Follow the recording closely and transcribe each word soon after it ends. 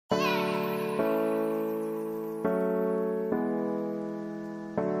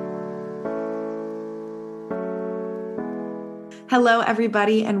Hello,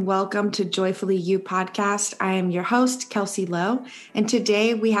 everybody, and welcome to Joyfully You podcast. I am your host, Kelsey Lowe, and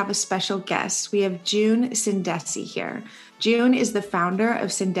today we have a special guest. We have June Sindesi here. June is the founder of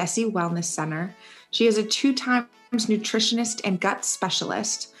Sindesi Wellness Center. She is a 2-time nutritionist and gut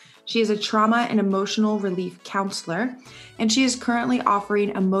specialist. She is a trauma and emotional relief counselor, and she is currently offering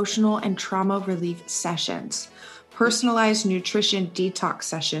emotional and trauma relief sessions, personalized nutrition detox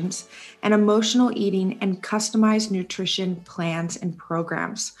sessions, and emotional eating and customized nutrition plans and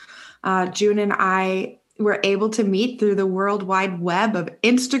programs. June and I were able to meet through the World Wide Web of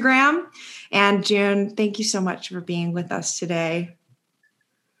Instagram. And June, thank you so much for being with us today.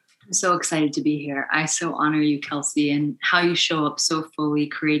 I'm so excited to be here. I so honor you, Kelsey, and how you show up so fully,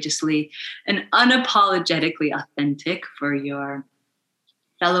 courageously, and unapologetically authentic for your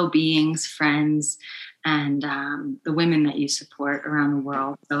fellow beings, friends, and the women that you support around the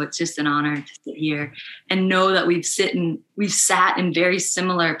world. So it's just an honor to sit here and know that we've sat in very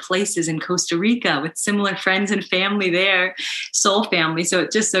similar places in Costa Rica with similar friends and family there, soul family. So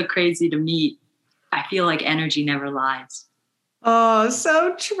it's just so crazy to meet. I feel like energy never lies. Oh,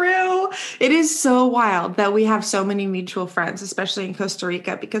 so true. It is so wild that we have so many mutual friends, especially in Costa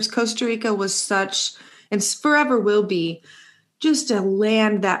Rica, because Costa Rica was such, and forever will be, just a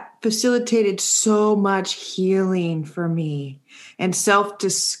land that facilitated so much healing for me and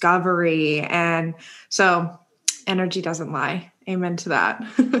self-discovery. And so energy doesn't lie. Amen to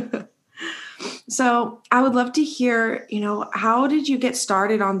that. So I would love to hear, how did you get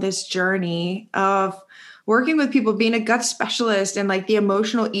started on this journey of working with people, being a gut specialist and like the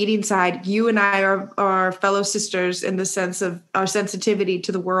emotional eating side? You and I are fellow sisters in the sense of our sensitivity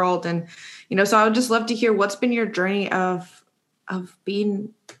to the world. And, so I would just love to hear what's been your journey of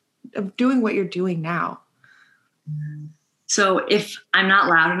doing what you're doing now. So if I'm not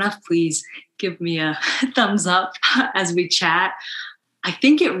loud enough, please give me a thumbs up as we chat. I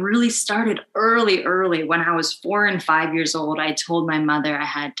think it really started early. When I was 4 and 5 years old, I told my mother I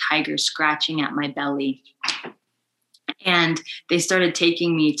had tigers scratching at my belly. And they started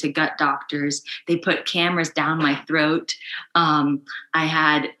taking me to gut doctors. They put cameras down my throat. I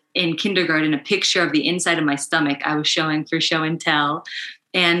had in kindergarten a picture of the inside of my stomach I was showing for show and tell.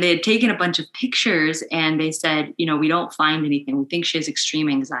 And they had taken a bunch of pictures and they said, we don't find anything. We think she has extreme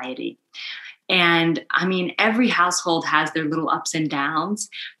anxiety. And I mean, every household has their little ups and downs.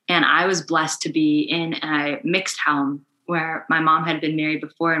 And I was blessed to be in a mixed home where my mom had been married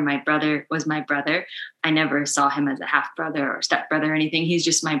before and my brother was my brother. I never saw him as a half brother or step brother or anything. He's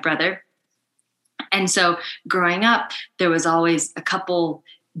just my brother. And so growing up, there was always a couple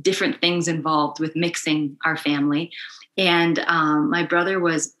different things involved with mixing our family. And my brother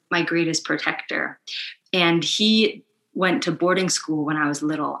was my greatest protector. And he went to boarding school when I was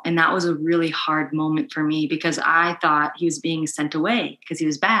little. And that was a really hard moment for me because I thought he was being sent away because he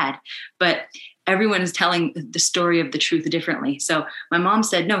was bad. But everyone is telling the story of the truth differently. So my mom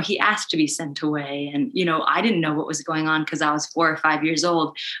said, no, he asked to be sent away. And, I didn't know what was going on because I was 4 or 5 years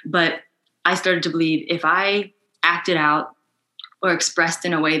old. But I started to believe if I acted out or expressed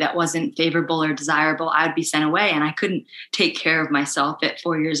in a way that wasn't favorable or desirable, I would be sent away. And I couldn't take care of myself at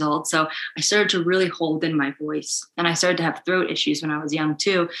 4 years old. So I started to really hold in my voice. And I started to have throat issues when I was young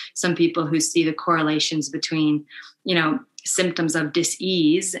too. Some people who see the correlations between, symptoms of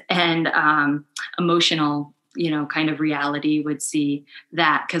dis-ease and emotional, kind of reality would see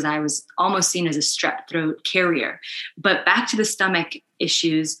that because I was almost seen as a strep throat carrier. But back to the stomach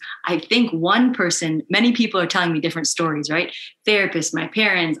issues, I think many people are telling me different stories, right? Therapists, my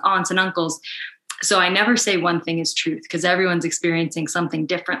parents, aunts and uncles. So I never say one thing is truth because everyone's experiencing something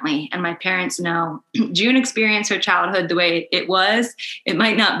differently. And my parents know June experienced her childhood the way it was. It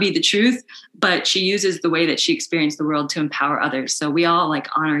might not be the truth, but she uses the way that she experienced the world to empower others. So we all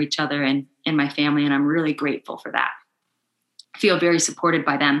honor each other and my family. And I'm really grateful for that. I feel very supported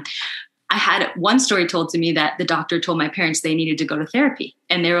by them. I had one story told to me that the doctor told my parents they needed to go to therapy.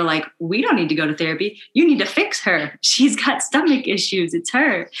 And they were like, we don't need to go to therapy. You need to fix her. She's got stomach issues. It's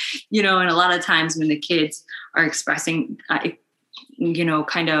her. And a lot of times when the kids are expressing,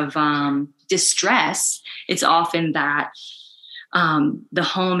 distress, it's often that the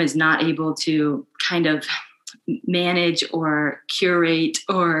home is not able to kind of manage or curate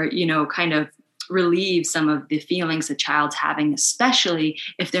or, relieve some of the feelings a child's having, especially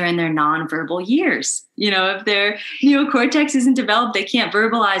if they're in their nonverbal years. If their neocortex isn't developed, they can't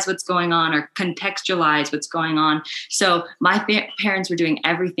verbalize what's going on or contextualize what's going on. So my parents were doing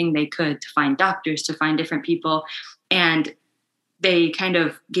everything they could to find doctors, to find different people. And they kind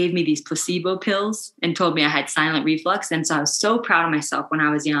of gave me these placebo pills and told me I had silent reflux. And so I was so proud of myself when I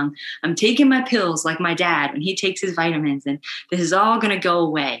was young. I'm taking my pills like my dad when he takes his vitamins, and this is all going to go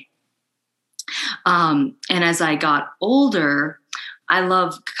away. And as I got older, I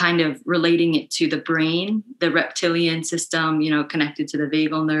love kind of relating it to the brain, the reptilian system, connected to the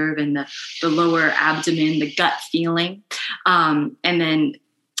vagal nerve and the lower abdomen, the gut feeling. And then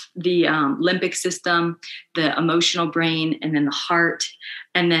the limbic system, the emotional brain, and then the heart,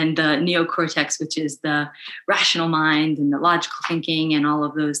 and then the neocortex, which is the rational mind and the logical thinking and all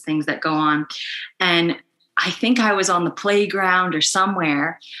of those things that go on. And I think I was on the playground or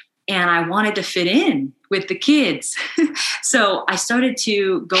somewhere, and I wanted to fit in with the kids. So I started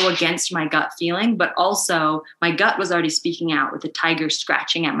to go against my gut feeling, but also my gut was already speaking out with the tiger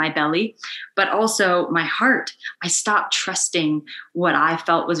scratching at my belly, but also my heart. I stopped trusting what I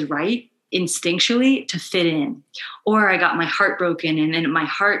felt was right instinctually to fit in. Or I got my heart broken, and then my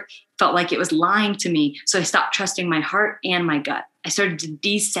heart felt like it was lying to me. So I stopped trusting my heart and my gut. I started to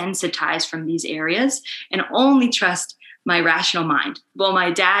desensitize from these areas and only trust my rational mind. Well,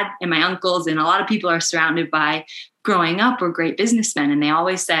 my dad and my uncles and a lot of people are surrounded by growing up were great businessmen. And they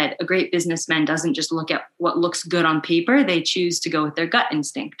always said a great businessman doesn't just look at what looks good on paper. They choose to go with their gut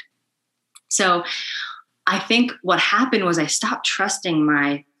instinct. So I think what happened was I stopped trusting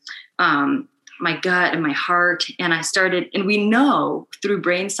my gut and my heart. And and we know through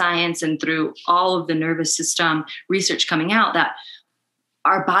brain science and through all of the nervous system research coming out that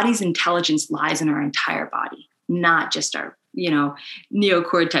our body's intelligence lies in our entire body, not just our,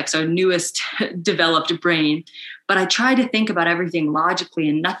 neocortex, our newest developed brain. But I tried to think about everything logically,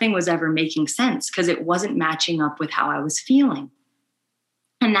 and nothing was ever making sense because it wasn't matching up with how I was feeling.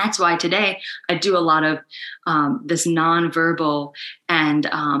 And that's why today I do a lot of this nonverbal and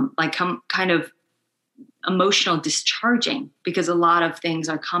kind of emotional discharging, because a lot of things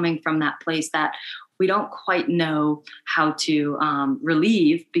are coming from that place that we don't quite know how to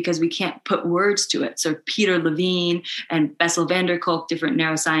relieve because we can't put words to it. So Peter Levine and Bessel van der Kolk, different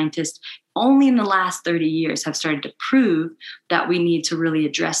neuroscientists, only in the last 30 years have started to prove that we need to really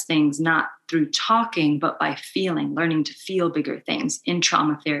address things not through talking, but by feeling, learning to feel bigger things in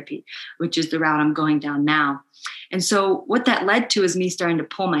trauma therapy, which is the route I'm going down now. And so what that led to is me starting to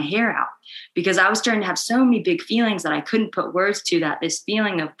pull my hair out, because I was starting to have so many big feelings that I couldn't put words to, that this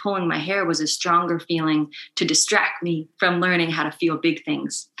feeling of pulling my hair was a stronger feeling to distract me from learning how to feel big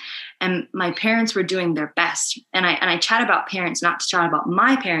things. And my parents were doing their best. And I chat about parents, not to chat about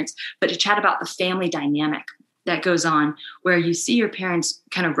my parents, but to chat about the family dynamic that goes on, where you see your parents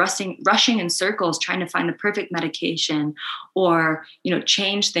kind of rushing in circles, trying to find the perfect medication or,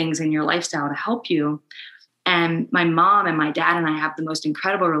 change things in your lifestyle to help you. And my mom and my dad and I have the most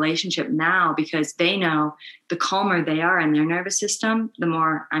incredible relationship now, because they know the calmer they are in their nervous system, the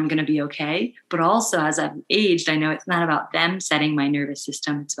more I'm going to be okay. But also, as I've aged, I know it's not about them setting my nervous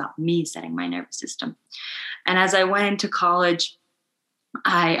system. It's about me setting my nervous system. And as I went into college,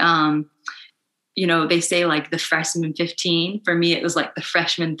 they say like the freshman 15. For me, it was like the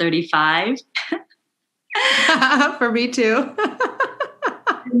freshman 35. For me too.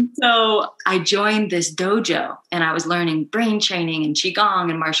 And so I joined this dojo, and I was learning brain training and Qigong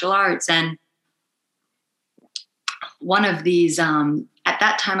and martial arts. And one of these, at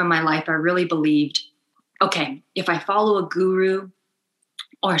that time in my life, I really believed, okay, if I follow a guru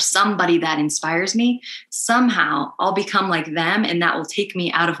or somebody that inspires me, somehow I'll become like them, and that will take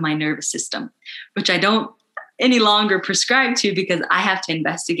me out of my nervous system, which I don't any longer prescribe to, because I have to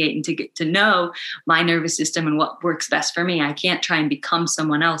investigate and to get to know my nervous system and what works best for me. I can't try and become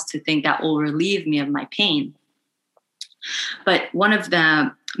someone else to think that will relieve me of my pain. But one of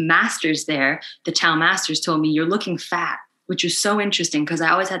the masters there, the Tao masters, told me, "You're looking fat," which was so interesting because I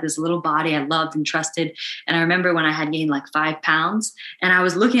always had this little body I loved and trusted. And I remember when I had gained like 5 pounds, and I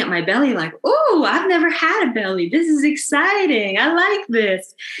was looking at my belly like, "Ooh, I've never had a belly. This is exciting. I like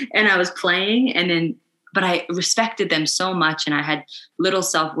this." And I was playing, but I respected them so much, and I had little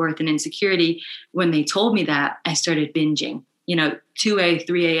self-worth and insecurity. When they told me that, I started binging. 2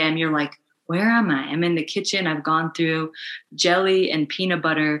 3 a.m., you're like, where am I? I'm in the kitchen. I've gone through jelly and peanut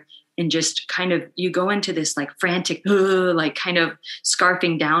butter, and just kind of, you go into this like frantic, like kind of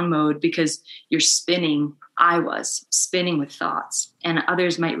scarfing down mode, because you're spinning. I was spinning with thoughts, and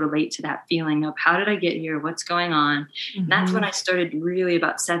others might relate to that feeling of, how did I get here? What's going on? Mm-hmm. And that's when I started, really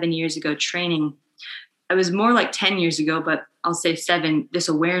about 7 years ago, training. It was more like 10 years ago, but I'll say 7, this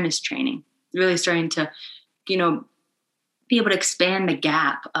awareness training, really starting to, be able to expand the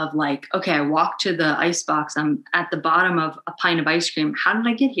gap of like, okay, I walked to the ice box. I'm at the bottom of a pint of ice cream. How did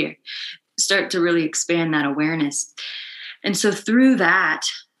I get here? Start to really expand that awareness. And so through that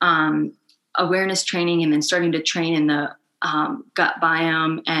awareness training, and then starting to train in the gut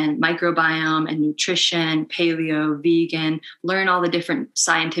biome and microbiome and nutrition, paleo, vegan, learn all the different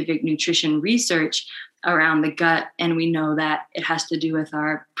scientific nutrition research around the gut. And we know that it has to do with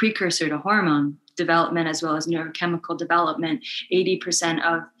our precursor to hormone development as well as neurochemical development. 80%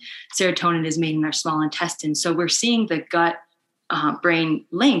 of serotonin is made in our small intestine. So we're seeing the gut brain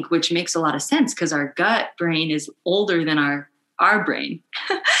link, which makes a lot of sense because our gut brain is older than our brain,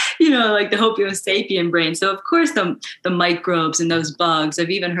 like the Homo sapien brain. So of course the microbes and those bugs, I've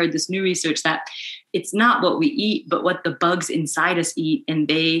even heard this new research that it's not what we eat, but what the bugs inside us eat, and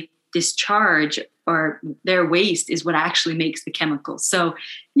they discharge, or their waste is what actually makes the chemicals. So,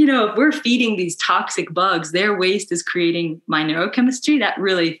 if we're feeding these toxic bugs, their waste is creating my neurochemistry. That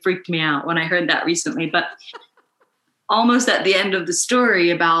really freaked me out when I heard that recently. But almost at the end of the story,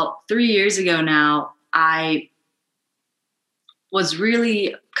 about 3 years ago now, I was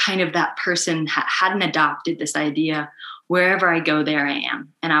really kind of that person hadn't adopted this idea. Wherever I go, there I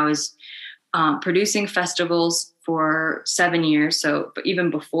am. And I was producing festivals for 7 years. So even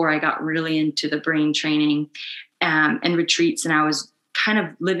before I got really into the brain training and retreats, and I was kind of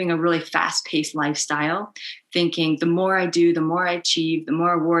living a really fast-paced lifestyle, thinking the more I do, the more I achieve, the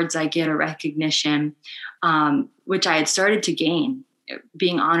more awards I get or recognition, which I had started to gain,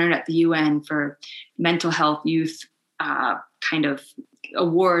 being honored at the UN for mental health youth kind of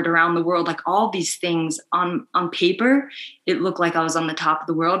award around the world. Like all these things on paper, it looked like I was on the top of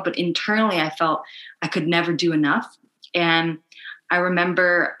the world, but internally I felt I could never do enough. And I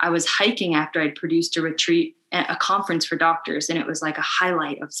remember I was hiking after I'd produced a retreat at a conference for doctors, and it was like a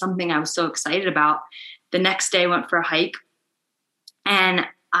highlight of something I was so excited about. The next day I went for a hike, and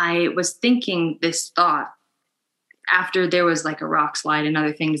I was thinking this thought after there was like a rock slide and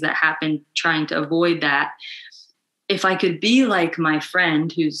other things that happened, trying to avoid that. If I could be like my friend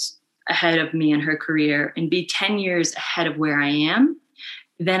who's ahead of me in her career and be 10 years ahead of where I am,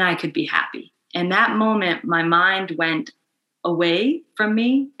 then I could be happy. And that moment, my mind went away from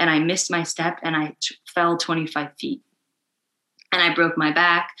me and I missed my step and I fell 25 feet. And I broke my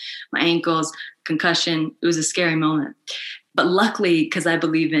back, my ankles, concussion. It was a scary moment. But luckily, because I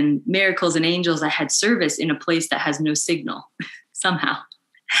believe in miracles and angels, I had service in a place that has no signal somehow.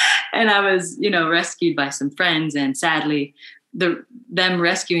 And I was, rescued by some friends, and sadly, them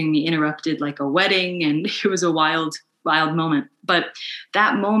rescuing me interrupted like a wedding, and it was a wild moment. But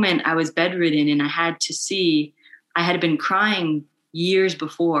that moment, I was bedridden, and I had been crying years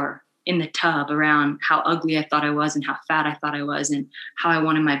before in the tub around how ugly I thought I was and how fat I thought I was and how I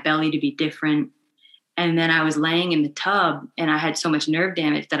wanted my belly to be different. And then I was laying in the tub, and I had so much nerve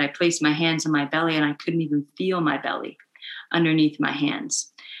damage that I placed my hands on my belly, and I couldn't even feel my belly underneath my hands.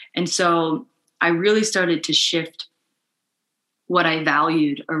 And so I really started to shift what I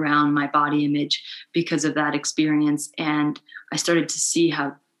valued around my body image because of that experience. And I started to see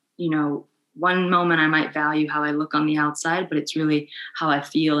how, one moment I might value how I look on the outside, but it's really how I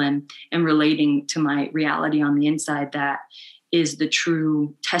feel and relating to my reality on the inside that is the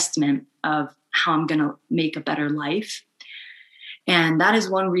true testament of how I'm going to make a better life. And that is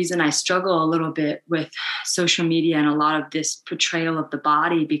one reason I struggle a little bit with social media and a lot of this portrayal of the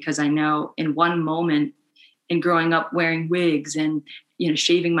body, because I know in one moment in growing up wearing wigs and,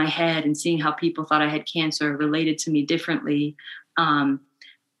 shaving my head and seeing how people thought I had cancer related to me differently,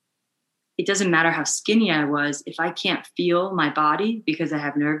 it doesn't matter how skinny I was. If I can't feel my body because I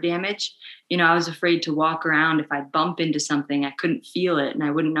have nerve damage, I was afraid to walk around. If I bump into something, I couldn't feel it. And I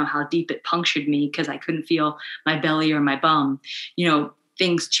wouldn't know how deep it punctured me because I couldn't feel my belly or my bum.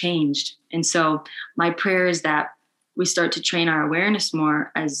 Things changed. And so my prayer is that we start to train our awareness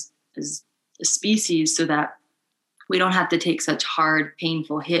more as a species so that we don't have to take such hard,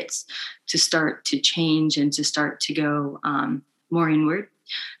 painful hits to start to change and to start to go more inward.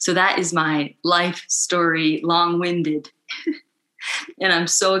 So that is my life story, long-winded. And I'm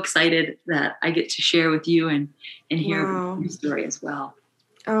so excited that I get to share with you and hear your story as well.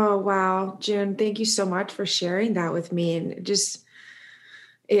 Oh, wow. June, thank you so much for sharing that with me. And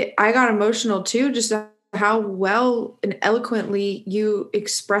I got emotional too, just how well and eloquently you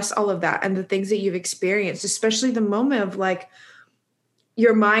express all of that and the things that you've experienced, especially the moment of like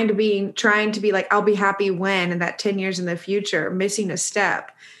your mind trying to be like, I'll be happy when, and that 10 years in the future, missing a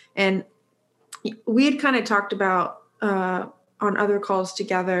step. And we had kind of talked about on other calls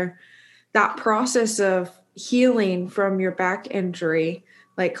together, that process of healing from your back injury,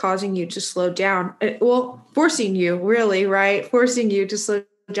 like causing you to slow down. Well, forcing you really, right? Forcing you to slow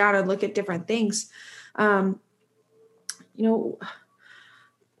down and look at different things.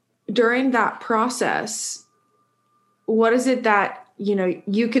 During that process, what is it that,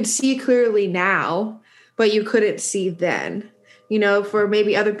 you could see clearly now, but you couldn't see then? For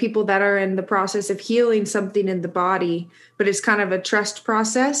maybe other people that are in the process of healing something in the body, but it's kind of a trust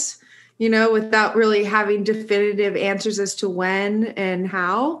process, without really having definitive answers as to when and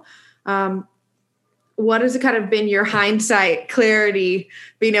how. What has it kind of been your hindsight clarity,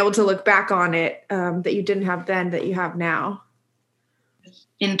 being able to look back on it, that you didn't have then that you have now?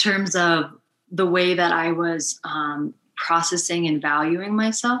 In terms of the way that I was processing and valuing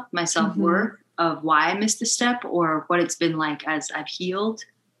myself, my self-worth, of why I missed a step, or what it's been like as I've healed?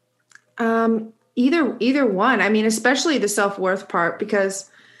 Either one. I mean, especially the self-worth part, because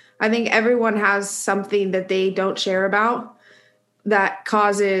I think everyone has something that they don't share about that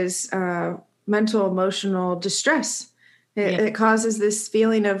causes mental, emotional distress. It causes this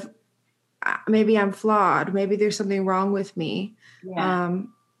feeling of maybe I'm flawed. Maybe there's something wrong with me. Yeah.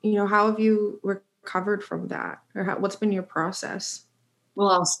 How have you recovered from that, or what's been your process? Well,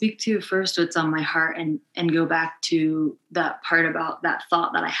 I'll speak to first what's on my heart and go back to that part about that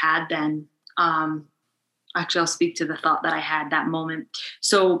thought that I had then. Actually, I'll speak to the thought that I had that moment.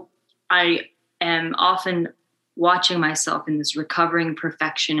 So I am often watching myself in this recovering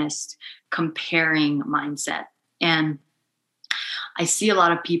perfectionist comparing mindset. And I see a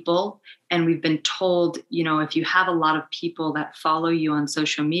lot of people, and we've been told, if you have a lot of people that follow you on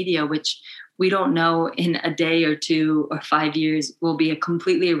social media, which we don't know in a day or 2 or 5 years will be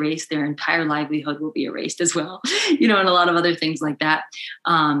completely erased, their entire livelihood will be erased as well, and a lot of other things like that.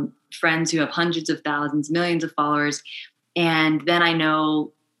 Friends who have hundreds of thousands, millions of followers. And then I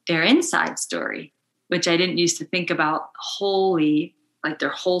know their inside story, which I didn't used to think about wholly, like their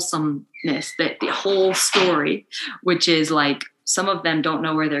wholesomeness, that the whole story, which is like, some of them don't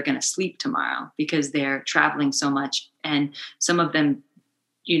know where they're going to sleep tomorrow because they're traveling so much. And some of them,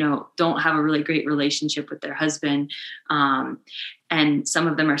 don't have a really great relationship with their husband. And some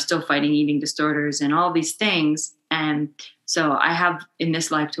of them are still fighting eating disorders and all these things. And so I have in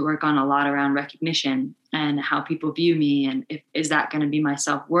this life to work on a lot around recognition and how people view me. And is that going to be my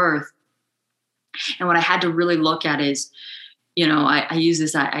self-worth? And what I had to really look at is, I use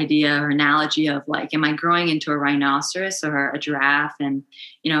this idea or analogy of like, am I growing into a rhinoceros or a giraffe? And,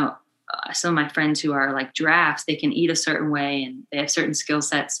 some of my friends who are like giraffes, they can eat a certain way and they have certain skill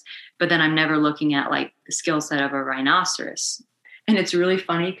sets, but then I'm never looking at like the skill set of a rhinoceros. And it's really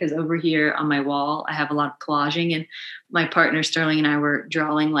funny because over here on my wall, I have a lot of collaging, and my partner Sterling and I were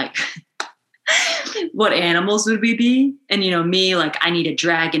drawing like what animals would we be? And, me, like, I need a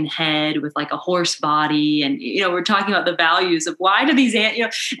dragon head with like a horse body. And, we're talking about the values of why do these,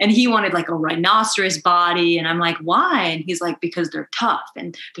 and he wanted like a rhinoceros body. And I'm like, why? And he's like, because they're tough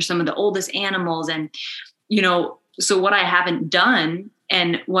and they're some of the oldest animals. And, so what I haven't done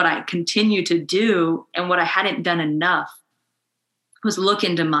and what I continue to do and what I hadn't done enough was look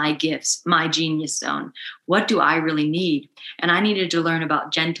into my gifts, my genius zone. What do I really need? And I needed to learn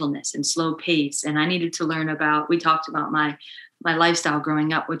about gentleness and slow pace. And I needed to learn about, we talked about my lifestyle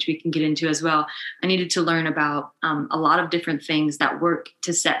growing up, which we can get into as well. I needed to learn about a lot of different things that work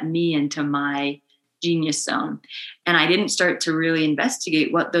to set me into my genius zone. And I didn't start to really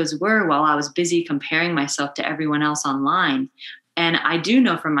investigate what those were while I was busy comparing myself to everyone else online. And I do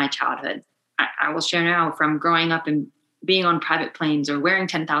know from my childhood, I will share now, from growing up and being on private planes or wearing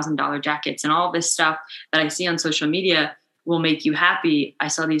 $10,000 jackets and all this stuff that I see on social media will make you happy. I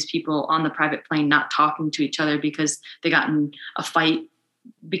saw these people on the private plane not talking to each other because they got in a fight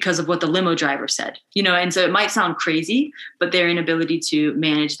because of what the limo driver said, and so it might sound crazy, but their inability to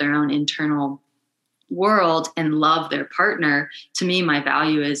manage their own internal world and love their partner. To me, my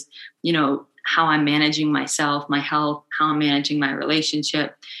value is, how I'm managing myself, my health, how I'm managing my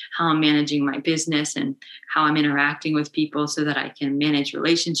relationship, how I'm managing my business, and how I'm interacting with people so that I can manage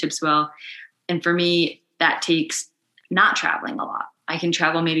relationships well. And for me, that takes not traveling a lot. I can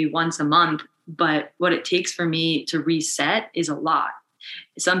travel maybe once a month, but what it takes for me to reset is a lot.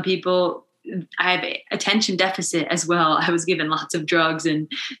 Some people, I have attention deficit as well. I was given lots of drugs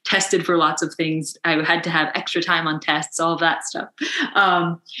and tested for lots of things. I had to have extra time on tests, all of that stuff.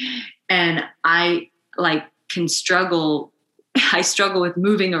 And I can struggle. I struggle with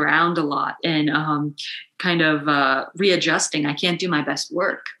moving around a lot and readjusting. I can't do my best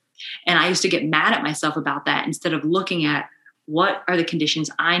work. And I used to get mad at myself about that instead of looking at what are the conditions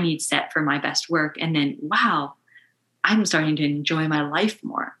I need set for my best work. And then, wow, I'm starting to enjoy my life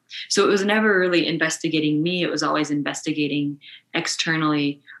more. So it was never really investigating me. It was always investigating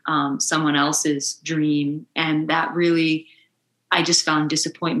externally someone else's dream. And that really, I just found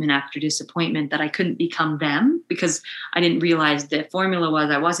disappointment after disappointment that I couldn't become them because I didn't realize the formula was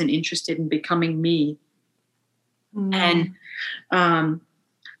I wasn't interested in becoming me. And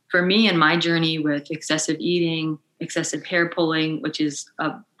for me and my journey with excessive eating, excessive hair pulling, which is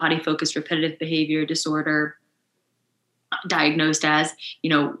a body-focused repetitive behavior disorder, diagnosed as,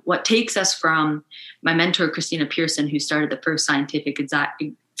 what takes us from my mentor, Christina Pearson, who started the first scientific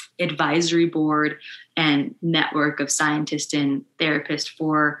advisory board and network of scientists and therapists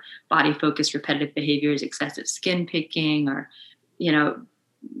for body-focused repetitive behaviors, excessive skin picking, or,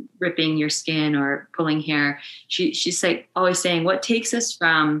 ripping your skin or pulling hair. She's like always saying, what takes us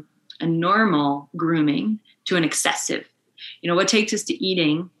from a normal grooming to an excessive, what takes us to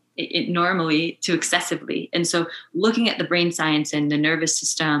eating it normally to excessively. And so looking at the brain science and the nervous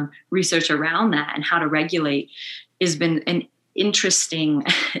system research around that and how to regulate has been an interesting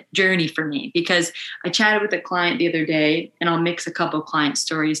journey for me, because I chatted with a client the other day, and I'll mix a couple of client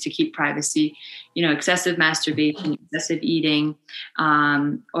stories to keep privacy, excessive masturbation, excessive eating,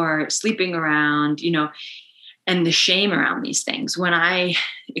 or sleeping around, and the shame around these things. When I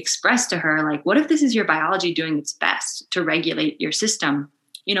expressed to her, like, what if this is your biology doing its best to regulate your system?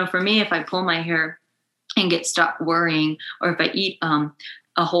 For me, if I pull my hair and get stuck worrying, or if I eat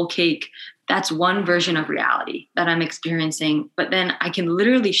a whole cake, that's one version of reality that I'm experiencing. But then I can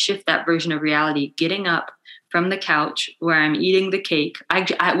literally shift that version of reality, getting up from the couch where I'm eating the cake.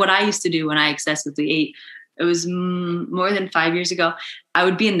 What I used to do when I excessively ate, it was more than 5 years ago, I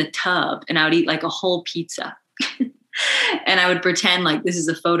would be in the tub and I would eat like a whole pizza. And I would pretend like this is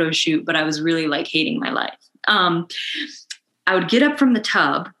a photo shoot, but I was really like hating my life. I would get up from the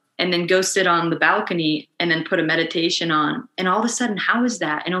tub and then go sit on the balcony and then put a meditation on. And all of a sudden, how is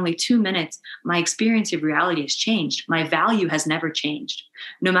that? In only 2 minutes, my experience of reality has changed. My value has never changed.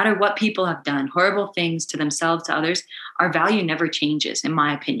 No matter what people have done, horrible things to themselves, to others, our value never changes, in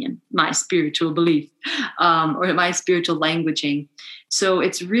my opinion, my spiritual belief, or my spiritual languaging. So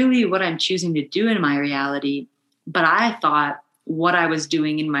it's really what I'm choosing to do in my reality. But I thought what I was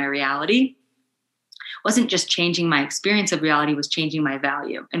doing in my reality wasn't just changing my experience of reality, was changing my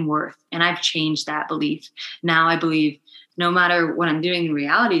value and worth. And I've changed that belief. Now I believe no matter what I'm doing in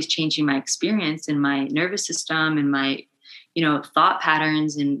reality is changing my experience and my nervous system and my, thought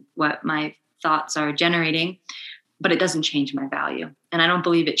patterns and what my thoughts are generating, but it doesn't change my value. And I don't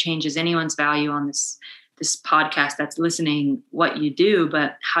believe it changes anyone's value on this podcast that's listening, what you do,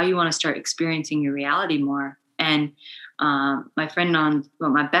 but how you want to start experiencing your reality more. And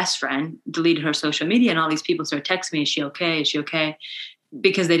my best friend deleted her social media, and all these people started texting me, is she okay? Is she okay?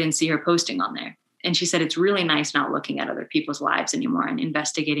 Because they didn't see her posting on there. And she said, it's really nice not looking at other people's lives anymore and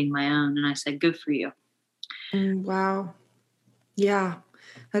investigating my own. And I said, good for you. Wow. Yeah,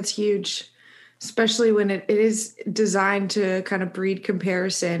 that's huge, especially when it is designed to kind of breed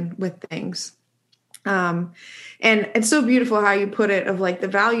comparison with things. And it's so beautiful how you put it, of like the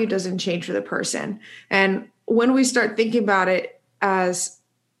value doesn't change for the person. And when we start thinking about it as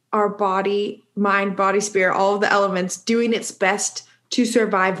our body, mind, body, spirit, all of the elements doing its best to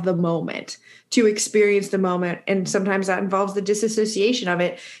survive the moment, to experience the moment, and sometimes that involves the disassociation of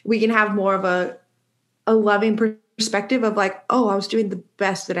it, we can have more of a loving perspective of like, oh, I was doing the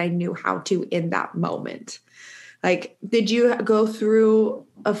best that I knew how to in that moment. Like, did you go through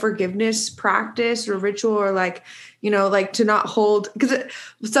a forgiveness practice or ritual, or like, to not hold, because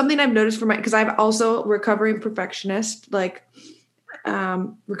something I've noticed because I'm also recovering perfectionist, like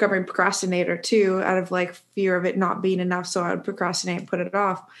recovering procrastinator too, out of like fear of it not being enough. So I would procrastinate and put it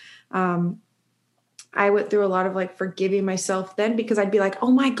off. I went through a lot of like forgiving myself then, because I'd be like,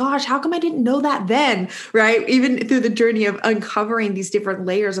 oh my gosh, how come I didn't know that then? Right. Even through the journey of uncovering these different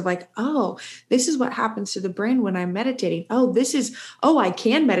layers of like, oh, this is what happens to the brain when I'm meditating. I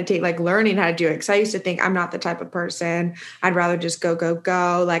can meditate, like learning how to do it. Cause I used to think I'm not the type of person. I'd rather just go.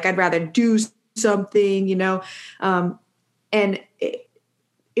 Like I'd rather do something, and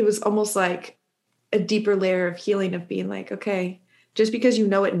it was almost like a deeper layer of healing, of being like, okay, just because you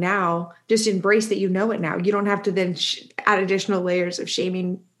know it now, just embrace that you know it now. You don't have to then add additional layers of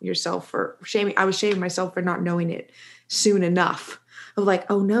shaming yourself for shaming. I was shaming myself for not knowing it soon enough, of like,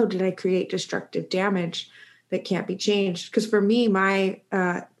 oh no, did I create destructive damage that can't be changed? Because for me, my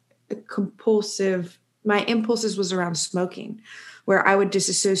impulses was around smoking, where I would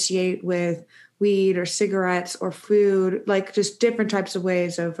disassociate with weed or cigarettes or food, like just different types of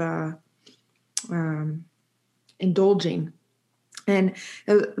ways of indulging. And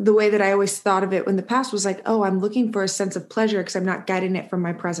the way that I always thought of it in the past was like, oh, I'm looking for a sense of pleasure because I'm not getting it from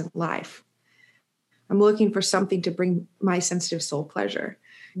my present life. I'm looking for something to bring my sensitive soul pleasure,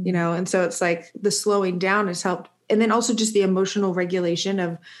 And so it's like the slowing down has helped. And then also just the emotional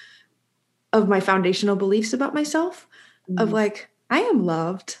regulation of my foundational beliefs about myself, of like, I am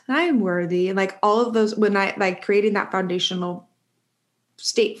loved, I am worthy. And like all of those, when I like creating that foundational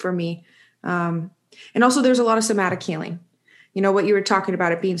state for me. And also there's a lot of somatic healing, what you were talking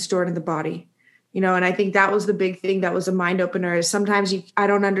about, it being stored in the body, and I think that was the big thing that was a mind opener is sometimes I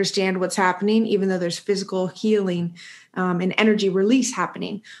don't understand what's happening, even though there's physical healing and energy release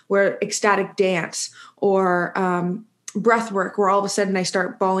happening, where ecstatic dance or breath work, where all of a sudden I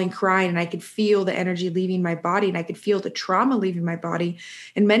start bawling, crying, and I could feel the energy leaving my body and I could feel the trauma leaving my body.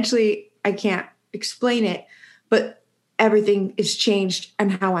 And mentally, I can't explain it, but everything is changed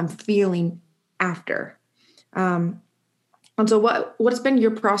and how I'm feeling after. And so what's been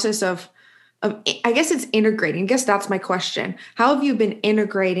your process of, I guess it's integrating. I guess that's my question. How have you been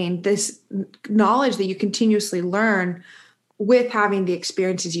integrating this knowledge that you continuously learn with having the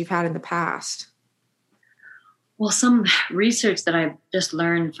experiences you've had in the past? Well, some research that I've just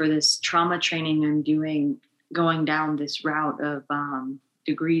learned for this trauma training I'm doing, going down this route of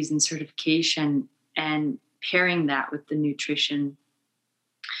degrees and certification and pairing that with the nutrition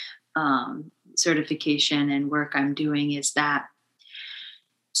certification and work I'm doing is that,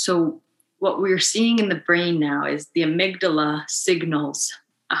 so what we're seeing in the brain now is the amygdala signals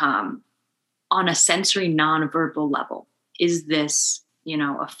on a sensory nonverbal level. Is this,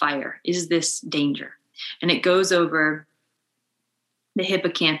 a fire? Is this danger? And it goes over the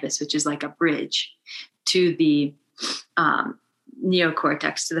hippocampus, which is like a bridge, to the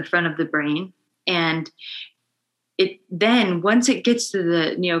neocortex, to the front of the brain. And it then, once it gets to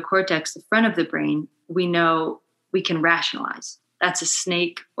the neocortex, the front of the brain, we know we can rationalize. That's a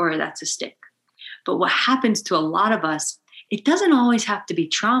snake or that's a stick. But what happens to a lot of us, it doesn't always have to be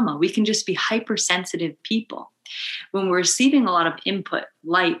trauma. We can just be hypersensitive people. When we're receiving a lot of input,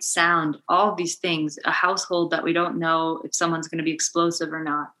 light, sound, all of these things, a household that we don't know if someone's going to be explosive or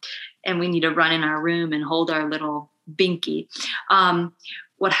not, and we need to run in our room and hold our little binky.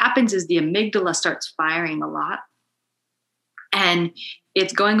 What happens is the amygdala starts firing a lot, and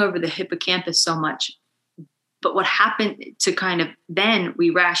it's going over the hippocampus so much. But what happened to kind of, then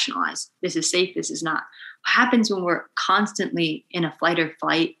we rationalize, this is safe, this is not. What happens when we're constantly in a fight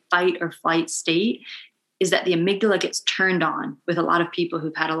or flight state is that the amygdala gets turned on with a lot of people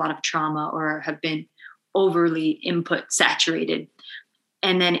who've had a lot of trauma or have been overly input saturated.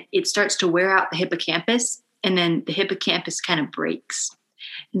 And then it starts to wear out the hippocampus, and then the hippocampus kind of breaks.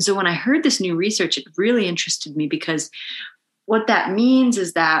 And so when I heard this new research, it really interested me, because what that means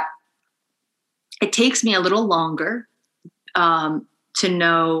is that it takes me a little longer to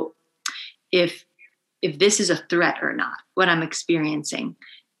know if this is a threat or not, what I'm experiencing,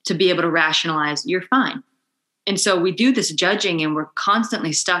 to be able to rationalize, you're fine. And so we do this judging, and we're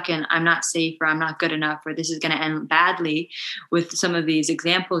constantly stuck in, I'm not safe, or I'm not good enough, or this is going to end badly, with some of these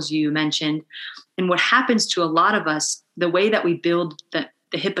examples you mentioned. And what happens to a lot of us, the way that we build the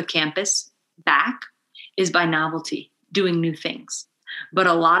hippocampus back is by novelty, doing new things. But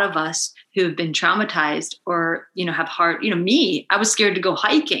a lot of us who have been traumatized or, have hard, me, I was scared to go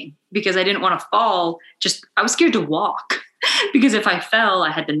hiking because I didn't want to fall. I was scared to walk because if I fell,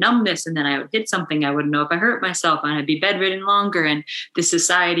 I had the numbness, and then I would hit something. I wouldn't know if I hurt myself, and I'd be bedridden longer. And this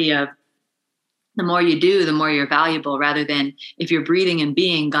society of the more you do, the more you're valuable, rather than if you're breathing and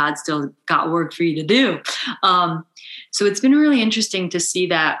being, God still got work for you to do. So it's been really interesting to see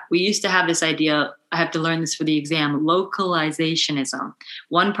that we used to have this idea, I have to learn this for the exam, localizationism.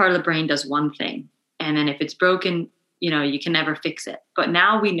 One part of the brain does one thing, and then if it's broken, you can never fix it. But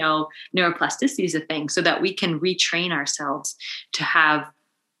now we know neuroplasticity is a thing, so that we can retrain ourselves to have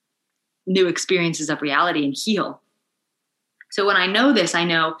new experiences of reality and heal. So when I know this, I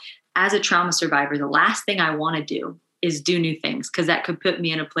know as a trauma survivor, the last thing I want to do is do new things, because that could put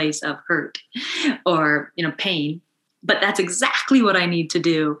me in a place of hurt or, pain. But that's exactly what I need to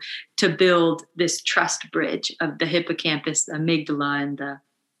do to build this trust bridge of the hippocampus, the amygdala, and the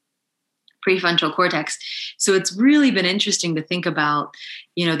prefrontal cortex. So it's really been interesting to think about,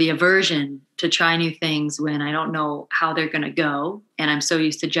 the aversion to try new things when I don't know how they're going to go. And I'm so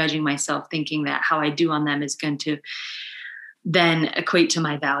used to judging myself, thinking that how I do on them is going to then equate to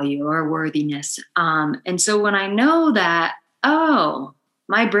my value or worthiness. And so when I know that,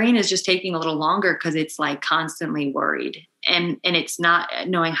 my brain is just taking a little longer because it's like constantly worried, and it's not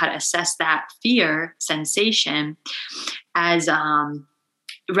knowing how to assess that fear sensation as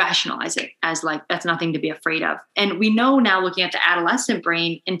rationalize it as like, that's nothing to be afraid of. And we know now, looking at the adolescent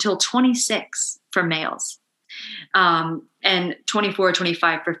brain, until 26 for males, and 24,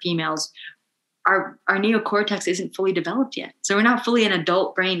 25 for females, our neocortex isn't fully developed yet. So we're not fully an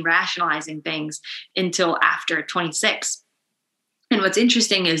adult brain rationalizing things until after 26. And what's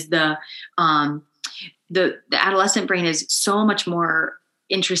interesting is the the adolescent brain is so much more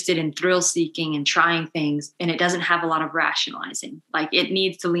interested in thrill seeking and trying things, and it doesn't have a lot of rationalizing. Like it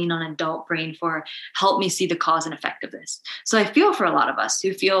needs to lean on adult brain for help me see the cause and effect of this. So I feel for a lot of us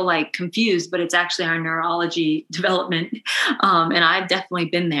who feel like confused, but it's actually our neurology development. And I've definitely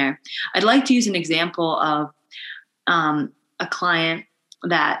been there. I'd like to use an example of a client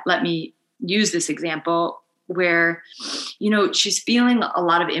that let me use this example where, she's feeling a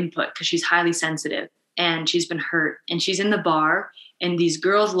lot of input because she's highly sensitive and she's been hurt, and she's in the bar and these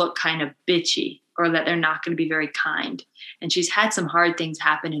girls look kind of bitchy, or that they're not going to be very kind. And she's had some hard things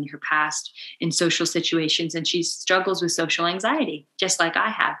happen in her past in social situations, and she struggles with social anxiety, just like I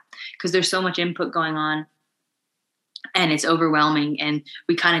have, because there's so much input going on and it's overwhelming and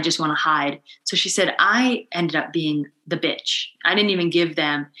we kind of just want to hide. So she said, I ended up being the bitch. I didn't even give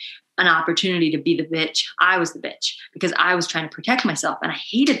them an opportunity to be the bitch. I was the bitch because I was trying to protect myself. And I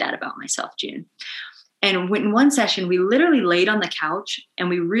hated that about myself, June. And in one session, we literally laid on the couch and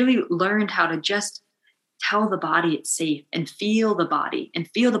we really learned how to just tell the body it's safe and feel the body and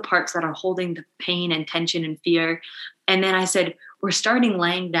feel the parts that are holding the pain and tension and fear. And then I said, we're starting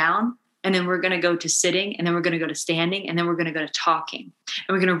laying down, and then we're going to go to sitting, and then we're going to go to standing, and then we're going to go to talking.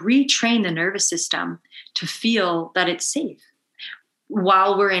 And we're going to retrain the nervous system to feel that it's safe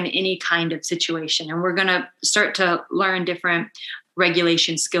while we're in any kind of situation. And we're going to start to learn different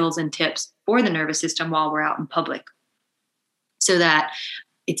regulation skills and tips for the nervous system while we're out in public, so that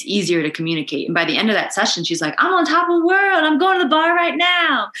it's easier to communicate. And by the end of that session, she's like, I'm on top of the world. I'm going to the bar right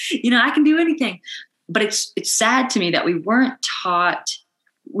now. I can do anything. But it's sad to me that we weren't taught.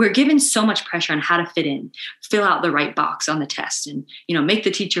 We're given so much pressure on how to fit in, fill out the right box on the test, and, make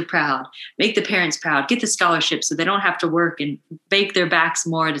the teacher proud, make the parents proud, get the scholarship so they don't have to work and bake their backs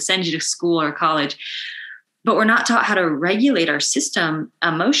more to send you to school or college. But we're not taught how to regulate our system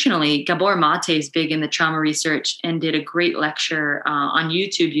emotionally. Gabor Mate is big in the trauma research and did a great lecture on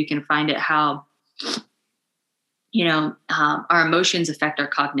YouTube. You can find it, how, our emotions affect our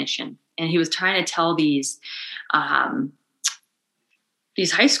cognition. And he was trying to tell these high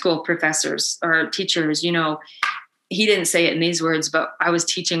school professors or teachers, he didn't say it in these words, but I was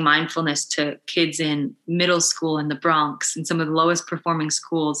teaching mindfulness to kids in middle school in the Bronx and some of the lowest performing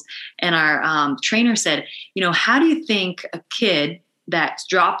schools. And our trainer said, how do you think a kid that's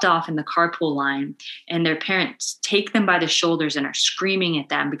dropped off in the carpool line and their parents take them by the shoulders and are screaming at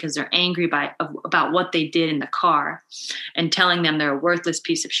them because they're angry about what they did in the car and telling them they're a worthless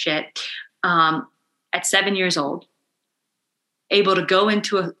piece of shit, at 7 years old, able to go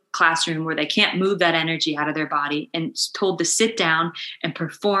into a classroom where they can't move that energy out of their body and told to sit down and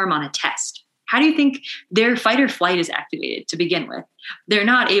perform on a test? How do you think their fight or flight is activated to begin with? They're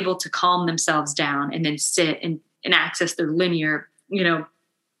not able to calm themselves down and then sit and access their linear,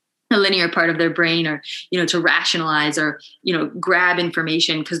 the linear part of their brain, or, to rationalize or, grab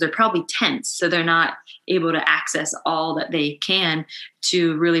information, because they're probably tense. So they're not able to access all that they can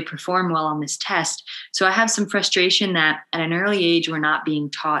to really perform well on this test. So I have some frustration that at an early age, we're not being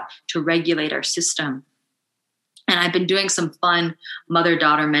taught to regulate our system. And I've been doing some fun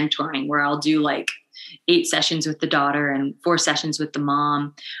mother-daughter mentoring where I'll do like 8 sessions with the daughter and 4 sessions with the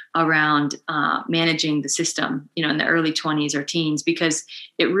mom around managing the system, in the early 20s or teens, because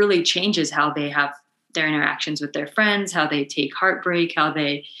it really changes how they have their interactions with their friends, how they take heartbreak, how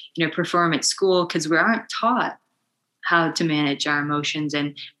they, perform at school, because we aren't taught how to manage our emotions,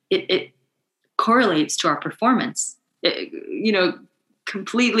 and it correlates to our performance. It,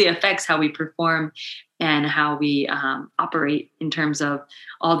 completely affects how we perform and how we operate in terms of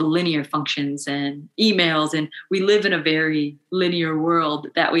all the linear functions and emails. And we live in a very linear world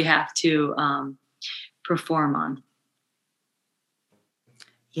that we have to perform on.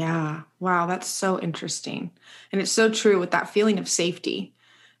 Yeah. Wow. That's so interesting. And it's so true with that feeling of safety.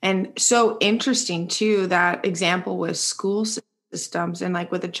 And so interesting too, that example with school systems and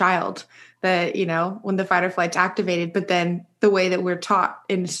like with a child that, when the fight or flight's activated, but then the way that we're taught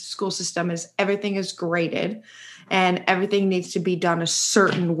in the school system is everything is graded and everything needs to be done a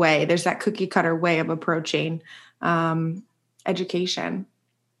certain way. There's that cookie cutter way of approaching education.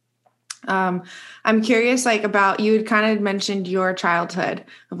 I'm curious, like, about, you had kind of mentioned your childhood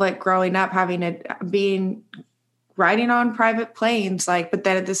of like growing up, riding on private planes, but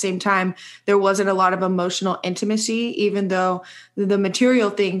then at the same time, there wasn't a lot of emotional intimacy, even though the material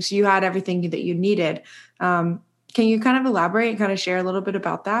things, you had everything that you needed. Can you kind of elaborate and kind of share a little bit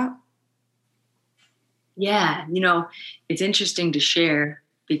about that? Yeah. It's interesting to share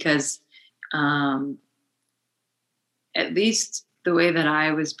because at least the way that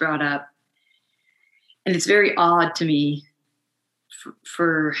I was brought up, and it's very odd to me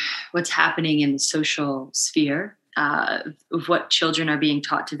for what's happening in the social sphere, of what children are being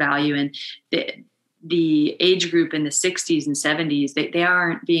taught to value. And the age group in the 60s and 70s, they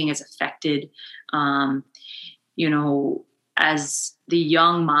aren't being as affected, as the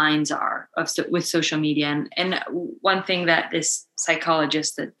young minds are with social media. And one thing that this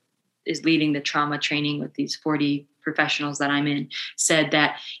psychologist that is leading the trauma training with these 40 professionals that I'm in said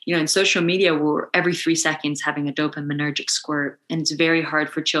that, in social media, we're every 3 seconds having a dopaminergic squirt. And it's very hard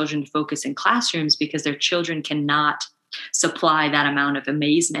for children to focus in classrooms because their children cannot supply that amount of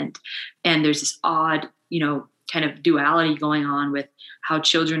amazement. And there's this odd, kind of duality going on with how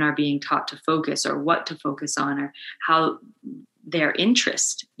children are being taught to focus or what to focus on, or how their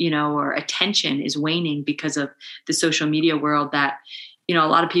interest, or attention is waning because of the social media world that, a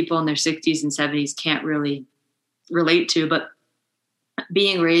lot of people in their 60s and 70s can't really relate to. But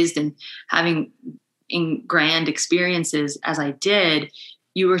being raised and having in grand experiences as I did,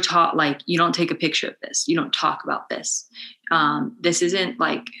 you were taught, like, you don't take a picture of this. You don't talk about this. This isn't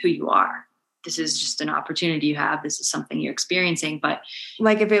like who you are. This is just an opportunity you have. This is something you're experiencing. But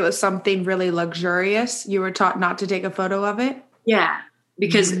like if it was something really luxurious, you were taught not to take a photo of it? Yeah,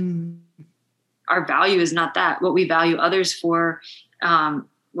 because our value is not that. What we value others for,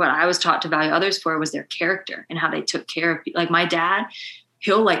 what I was taught to value others for was their character and how they took care of people. Like my dad,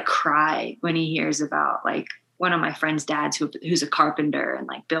 he'll like cry when he hears about like one of my friend's dads who's a carpenter and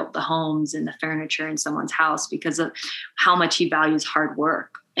like built the homes and the furniture in someone's house because of how much he values hard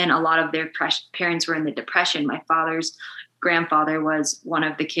work. And a lot of their parents were in the Depression. My father's grandfather was one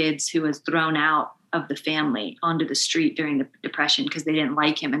of the kids who was thrown out of the family onto the street during the Depression because they didn't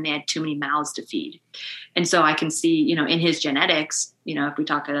like him and they had too many mouths to feed. And so I can see, in his genetics, if we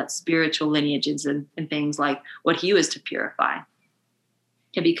talk about spiritual lineages and things, like what he was to purify,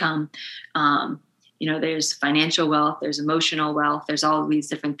 to become, there's financial wealth, there's emotional wealth, there's all of these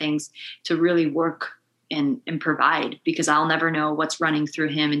different things to really work and provide, because I'll never know what's running through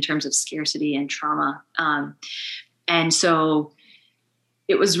him in terms of scarcity and trauma. And so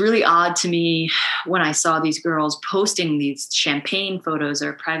it was really odd to me when I saw these girls posting these champagne photos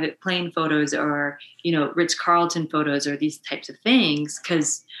or private plane photos or, Ritz-Carlton photos or these types of things.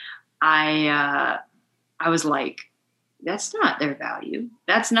 Cause I was like, that's not their value.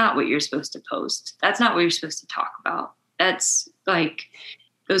 That's not what you're supposed to post. That's not what you're supposed to talk about. That's like,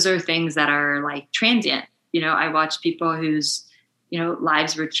 those are things that are like transient. I watched people whose,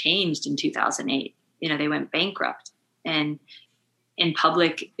 lives were changed in 2008. They went bankrupt, and in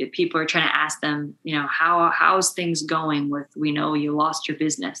public, people are trying to ask them, how's things going with, we know you lost your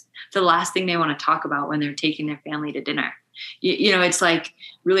business. It's the last thing they want to talk about when they're taking their family to dinner. It's like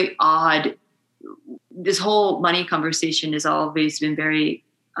really odd. This whole money conversation has always been very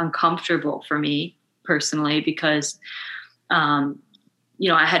uncomfortable for me personally, because,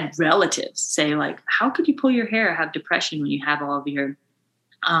 I had relatives say like, how could you pull your hair, have depression when you have all of your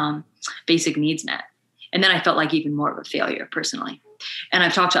basic needs met? And then I felt like even more of a failure personally. And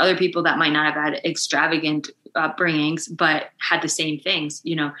I've talked to other people that might not have had extravagant upbringings, but had the same things.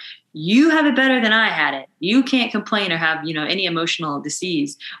 You have it better than I had it. You can't complain or have, any emotional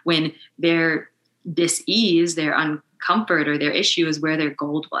disease when their dis-ease, their uncomfort, or their issue is where their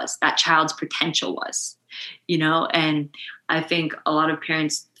gold was, that child's potential was, and I think a lot of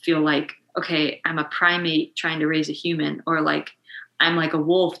parents feel like, okay, I'm a primate trying to raise a human, or like, I'm like a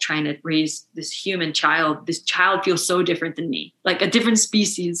wolf trying to raise this human child. This child feels so different than me, like a different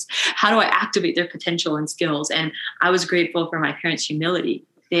species. How do I activate their potential and skills? And I was grateful for my parents' humility.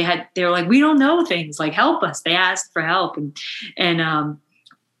 They were like, we don't know things, like help us. They asked for help. And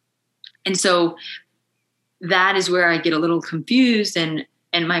so that is where I get a little confused. And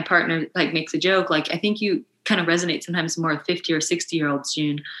my partner like makes a joke. Like, I think you kind of resonate sometimes more with 50 or 60-year-olds,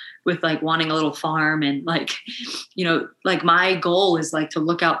 June, with like wanting a little farm. And like, like my goal is like to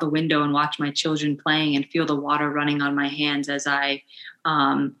look out the window and watch my children playing and feel the water running on my hands as I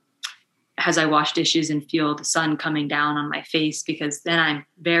wash dishes and feel the sun coming down on my face, because then I'm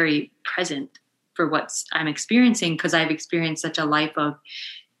very present for what I'm experiencing, because I've experienced such a life of,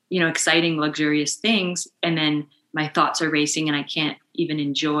 exciting, luxurious things. And then my thoughts are racing and I can't even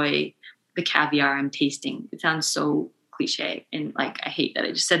enjoy the caviar I'm tasting. It sounds so cliche, and like I hate that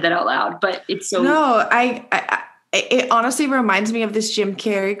I just said that out loud, but it's so. No, it honestly reminds me of this Jim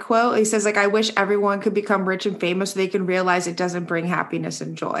Carrey quote. He says, like, I wish everyone could become rich and famous so they can realize it doesn't bring happiness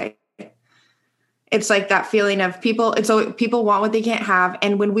and joy. It's like that feeling of people. And so people want what they can't have.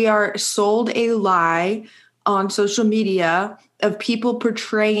 And when we are sold a lie on social media of people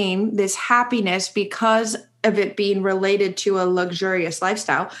portraying this happiness because of it being related to a luxurious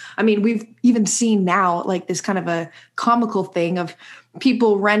lifestyle. I mean, we've even seen now like this kind of a comical thing of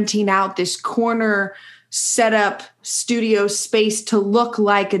people renting out this corner setup studio space to look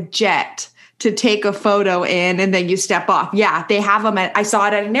like a jet to take a photo in, and then you step off. Yeah, they have them I saw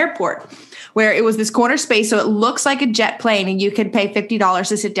it at an airport where it was this corner space. So it looks like a jet plane and you can pay $50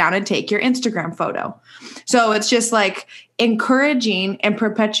 to sit down and take your Instagram photo. So it's just like encouraging and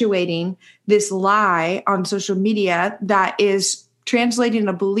perpetuating this lie on social media that is translating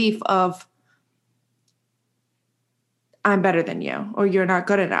a belief of I'm better than you, or you're not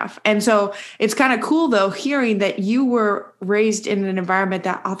good enough. And so it's kind of cool though, hearing that you were raised in an environment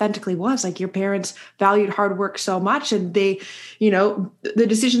that authentically was like your parents valued hard work so much. And they, the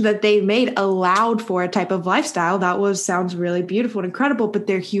decisions that they made allowed for a type of lifestyle that sounds really beautiful and incredible, but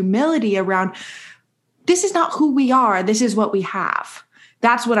their humility around this is not who we are. This is what we have.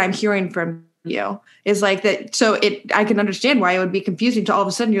 That's what I'm hearing from you is like that. So I can understand why it would be confusing to all of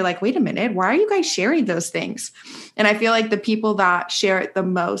a sudden you're like, wait a minute, why are you guys sharing those things? And I feel like the people that share it the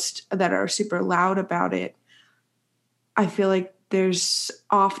most, that are super loud about it, I feel like there's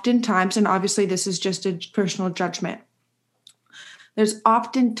oftentimes, and obviously this is just a personal judgment, there's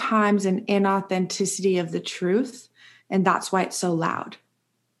oftentimes an inauthenticity of the truth. And that's why it's so loud.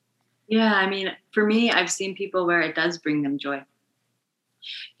 Yeah. I mean, for me, I've seen people where it does bring them joy.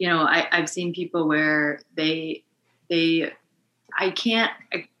 I've seen people where I can't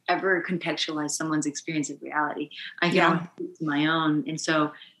ever contextualize someone's experience of reality. I can only speak to my own. And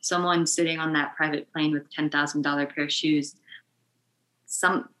so someone sitting on that private plane with $10,000 pair of shoes,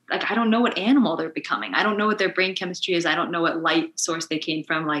 I don't know what animal they're becoming. I don't know what their brain chemistry is. I don't know what light source they came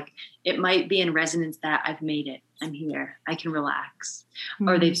from. Like it might be in resonance that I've made it. I'm here. I can relax. Mm-hmm.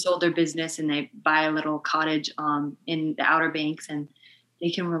 Or they've sold their business and they buy a little cottage in the Outer Banks and they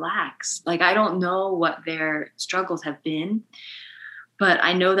can relax. Like, I don't know what their struggles have been, but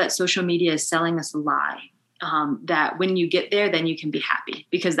I know that social media is selling us a lie, that when you get there, then you can be happy,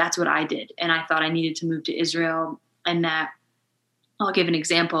 because that's what I did. And I thought I needed to move to Israel. And that, I'll give an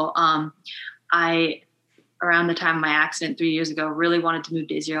example. I, around the time of my accident 3 years ago, really wanted to move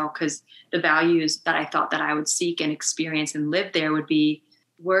to Israel because the values that I thought that I would seek and experience and live there would be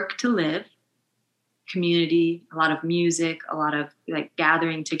work to live, community, a lot of music, a lot of like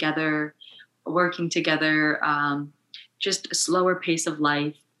gathering together, working together, just a slower pace of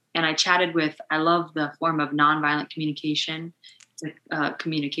life. And I love the form of nonviolent communication. It's a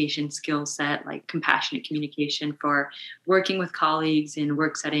communication skill set, like compassionate communication for working with colleagues in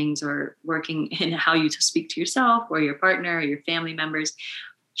work settings or working in how you speak to yourself or your partner or your family members.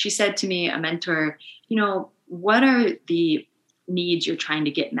 She said to me, a mentor, what are the needs you're trying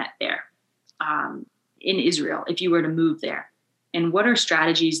to get met there? In Israel, if you were to move there, and what are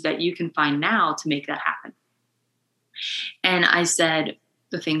strategies that you can find now to make that happen? And I said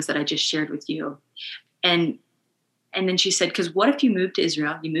the things that I just shared with you. And then she said, because what if you moved to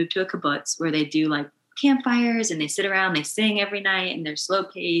Israel, you moved to a kibbutz where they do like campfires and they sit around, they sing every night and they're slow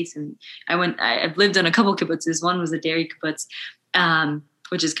pace. And I've lived in a couple kibbutzes. One was a dairy kibbutz,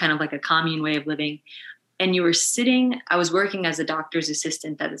 which is kind of like a commune way of living. And you were I was working as a doctor's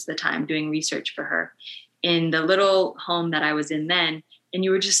assistant at the time, doing research for her in the little home that I was in then. And you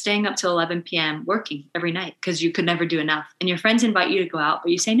were just staying up till 11 p.m. working every night because you could never do enough. And your friends invite you to go out,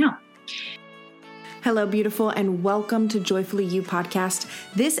 but you say no. Hello, beautiful, and welcome to Joyfully You podcast.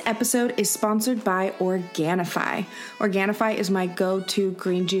 This episode is sponsored by Organifi. Organifi is my go-to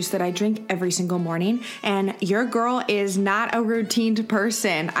green juice that I drink every single morning. And your girl is not a routine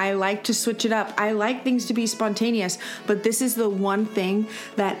person. I like to switch it up. I like things to be spontaneous, but this is the one thing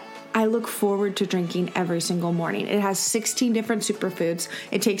that I look forward to drinking every single morning. It has 16 different superfoods.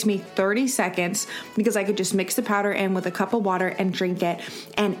 It takes me 30 seconds because I could just mix the powder in with a cup of water and drink it.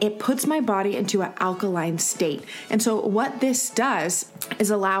 And it puts my body into an alkaline state. And so what this does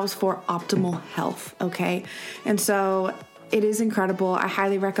is allows for optimal health. Okay. And so it is incredible. I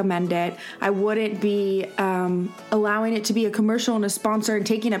highly recommend it. I wouldn't be allowing it to be a commercial and a sponsor and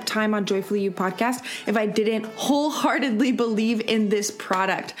taking up time on Joyfully You podcast if I didn't wholeheartedly believe in this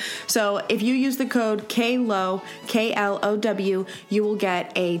product. So if you use the code KLOW, KLOW, you will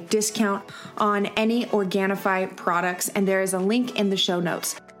get a discount on any Organifi products, and there is a link in the show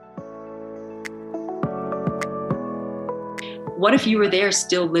notes. What if you were there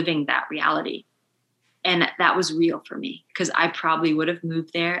still living that reality? And that was real for me because I probably would have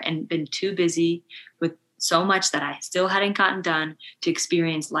moved there and been too busy with so much that I still hadn't gotten done to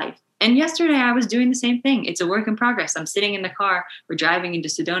experience life. And yesterday I was doing the same thing. It's a work in progress. I'm sitting in the car. We're driving into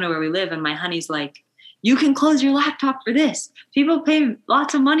Sedona where we live. And my honey's like, You can close your laptop for this. People pay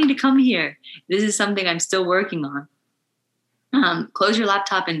lots of money to come here. This is something I'm still working on. Close your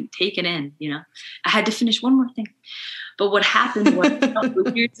laptop and take it in, you know. I had to finish one more thing. But what happened was a couple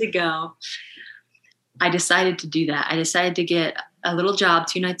of years ago, I decided to do that. I decided to get a little job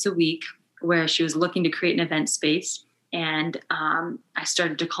 2 nights a week where she was looking to create an event space. And I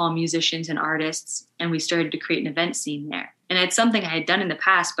started to call musicians and artists, and we started to create an event scene there. And it's something I had done in the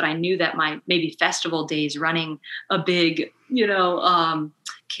past, but I knew that my maybe festival days running a big, you know,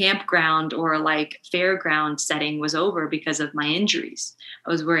 campground or like fairground setting was over because of my injuries. I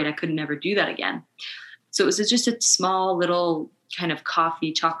was worried I could never do that again. So it was just a small little kind of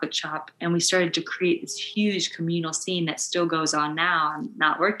coffee chocolate shop. And we started to create this huge communal scene that still goes on now. I'm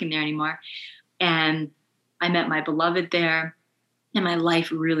not working there anymore. And I met my beloved there, and my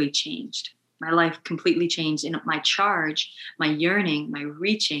life really changed. My life completely changed. And my charge, my yearning, my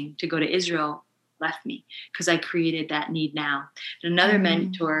reaching to go to Israel left me because I created that need now. And another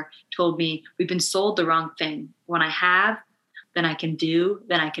mentor told me, we've been sold the wrong thing. When I have, then I can do,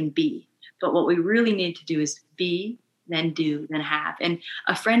 then I can be. But what we really need to do is be, then do, then have. And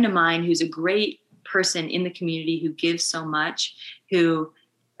a friend of mine who's a great person in the community who gives so much, who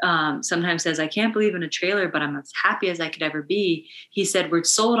sometimes says, I can't believe in a trailer, but I'm as happy as I could ever be. He said, we're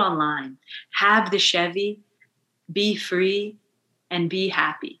sold online. Have the Chevy, be free, and be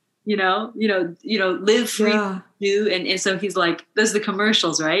happy. Live free, do. And so he's like, those are the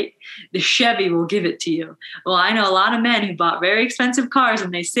commercials, right? The Chevy will give it to you. Well, I know a lot of men who bought very expensive cars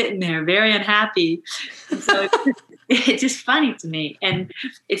and they sit in there very unhappy. And so it's just funny to me. And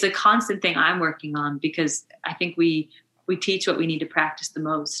it's a constant thing I'm working on because I think we teach what we need to practice the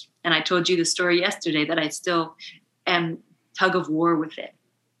most. And I told you the story yesterday that I still am tug of war with it.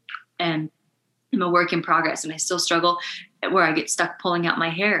 And I'm a work in progress and I still struggle where I get stuck pulling out my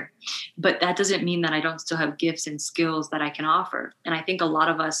hair. But that doesn't mean that I don't still have gifts and skills that I can offer. And I think a lot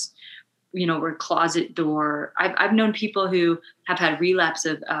of us, we're closet door. I've known people who have had relapse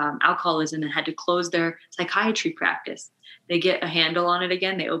of alcoholism and had to close their psychiatry practice. They get a handle on it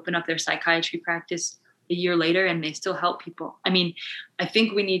again. They open up their psychiatry practice a year later and they still help people. I mean, I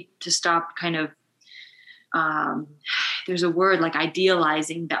think we need to stop kind of, there's a word like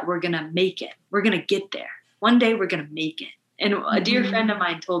idealizing that we're going to make it. We're going to get there. One day we're going to make it. And a dear friend of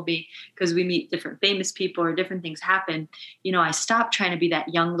mine told me, because we meet different famous people or different things happen, I stopped trying to be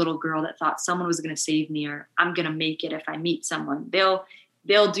that young little girl that thought someone was going to save me or I'm going to make it if I meet someone. They'll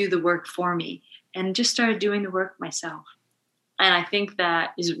do the work for me, and just started doing the work myself. And I think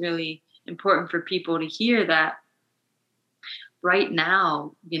that is really important for people to hear that right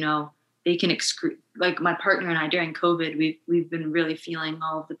now, they can like my partner and I during COVID, we've been really feeling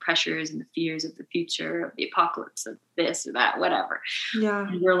all of the pressures and the fears of the future, of the apocalypse, of this or that, whatever. Yeah.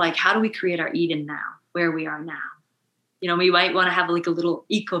 And we're like, how do we create our Eden now, where we are now? We might want to have like a little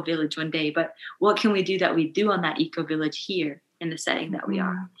eco village one day, but what can we do that we do on that eco village here in the setting that we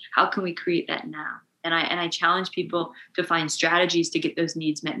are? How can we create that now? And I challenge people to find strategies to get those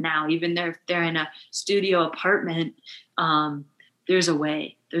needs met now. Even if they're in a studio apartment, there's a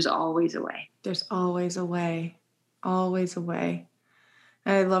way. There's always a way. There's always a way. Always a way.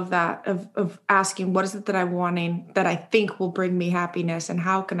 And I love that of asking, what is it that I'm wanting that I think will bring me happiness, and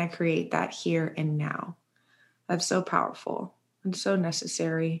how can I create that here and now? That's so powerful and so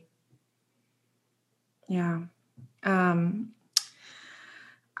necessary. Yeah. I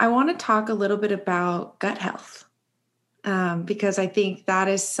want to talk a little bit about gut health. Because I think that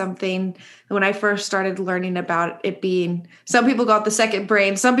is something when I first started learning about it being, some people call it the second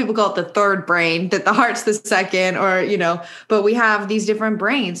brain, some people call it the third brain, that the heart's the second, or, but we have these different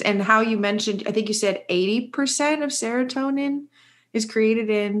brains. And how you mentioned, I think you said 80% of serotonin is created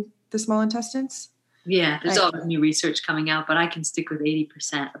in the small intestines. Yeah, there's all new research coming out, but I can stick with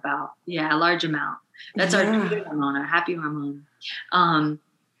 80% about, a large amount. That's our hormone, our happy hormone.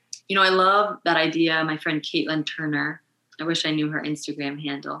 I love that idea. My friend Caitlin Turner, I wish I knew her Instagram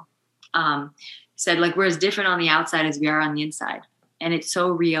handle, said like, we're as different on the outside as we are on the inside. And it's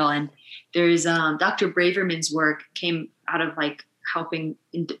so real. And there's Dr. Braverman's work came out of like helping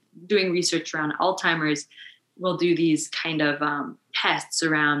in doing research around Alzheimer's. We'll do these kind of tests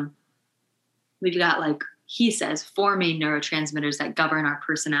around, we've got like, he says, 4 main neurotransmitters that govern our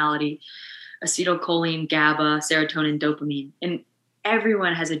personality: acetylcholine, GABA, serotonin, dopamine. And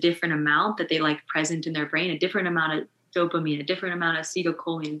everyone has a different amount that they like present in their brain, a different amount of dopamine, a different amount of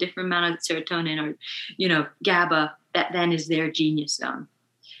acetylcholine, a different amount of serotonin or, GABA, that then is their genius zone.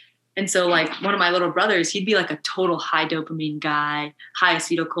 And so like one of my little brothers, he'd be like a total high dopamine guy, high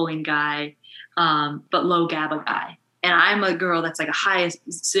acetylcholine guy, but low GABA guy. And I'm a girl that's like a high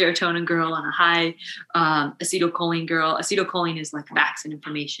serotonin girl and a high acetylcholine girl. Acetylcholine is like facts and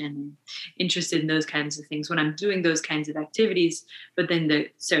information, and interested in those kinds of things when I'm doing those kinds of activities. But then the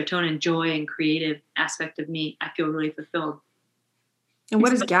serotonin, joy, and creative aspect of me, I feel really fulfilled. And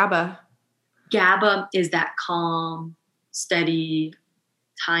what is GABA? GABA is that calm, steady,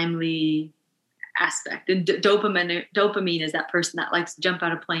 timely aspect. And dopamine is that person that likes to jump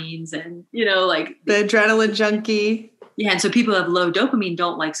out of planes and, like the adrenaline junkie. Yeah. And so people who have low dopamine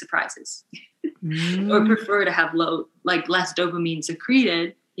don't like surprises or prefer to have less dopamine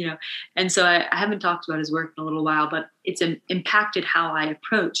secreted, And so I haven't talked about his work in a little while, but it's impacted how I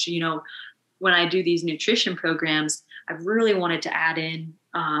approach, when I do these nutrition programs. I've really wanted to add in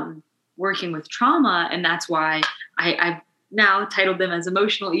working with trauma. And that's why I've now titled them as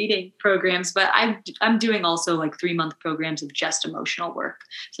emotional eating programs, but I'm doing also like 3-month programs of just emotional work.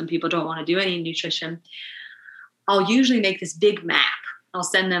 Some people don't want to do any nutrition. I'll usually make this big map. I'll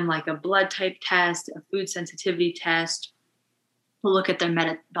send them like a blood type test, a food sensitivity test. We'll look at their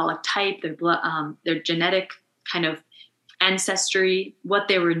metabolic type, their blood, their genetic kind of ancestry, what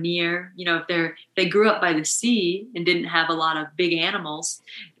they were near. If they grew up by the sea and didn't have a lot of big animals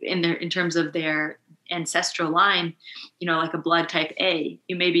in terms of their ancestral line, like a blood type A,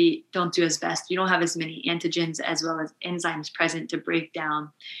 you maybe don't do as best. You don't have as many antigens as well as enzymes present to break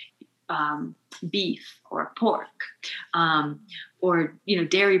down beef or pork or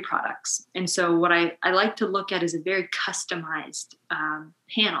dairy products. And so what I like to look at is a very customized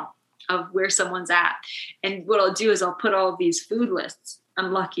panel of where someone's at. And what I'll do is I'll put all of these food lists.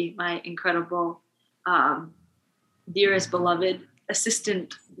 I'm lucky, my incredible dearest beloved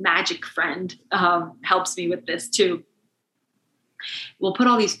assistant magic friend helps me with this too. We'll put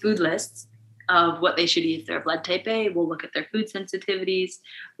all these food lists of what they should eat if they're blood type A. We'll look at their food sensitivities,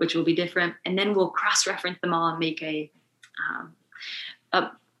 which will be different. And then we'll cross-reference them all and make a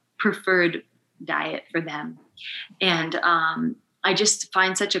preferred diet for them. And I just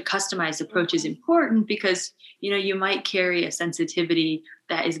find such a customized approach is important because, you might carry a sensitivity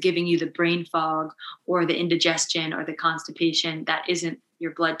that is giving you the brain fog or the indigestion or the constipation that isn't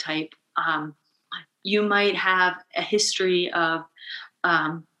your blood type. You might have a history of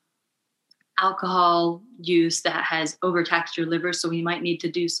alcohol use that has overtaxed your liver. So we might need to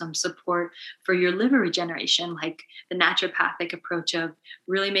do some support for your liver regeneration, like the naturopathic approach of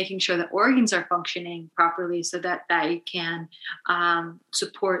really making sure that organs are functioning properly so that they can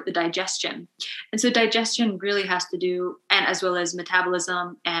support the digestion. And so digestion really has to do, and as well as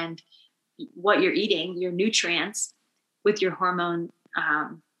metabolism and what you're eating, your nutrients with your hormone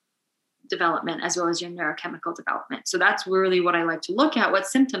development as well as your neurochemical development. So that's really what I like to look at. What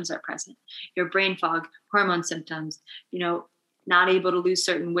symptoms are present? Your brain fog, hormone symptoms, not able to lose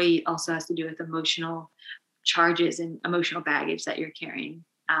certain weight also has to do with emotional charges and emotional baggage that you're carrying.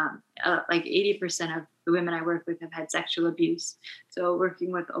 Like 80% of the women I work with have had sexual abuse. So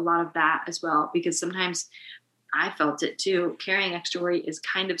working with a lot of that as well, because sometimes I felt it too. Carrying extra weight is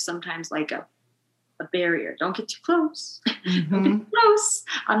kind of sometimes like a barrier. Don't get too close. Don't get too close.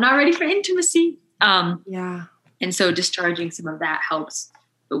 I'm not ready for intimacy. Yeah. And so discharging some of that helps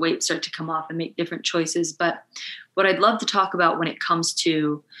the weight start to come off and make different choices. But what I'd love to talk about when it comes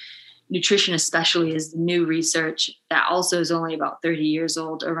to nutrition, especially, is the new research that also is only about 30 years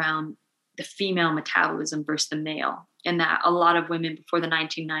old around the female metabolism versus the male. And that a lot of women before the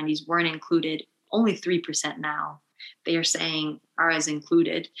 1990s weren't included. Only 3% now, they are saying, are as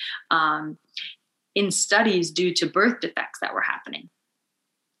included. In studies due to birth defects that were happening.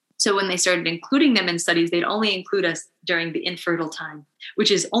 So when they started including them in studies, they'd only include us during the infertile time, which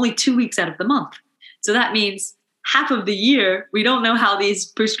is only 2 weeks out of the month. So that means half of the year, we don't know how these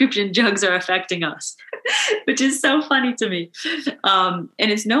prescription drugs are affecting us, which is so funny to me. And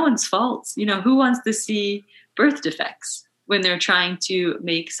it's no one's fault. Who wants to see birth defects when they're trying to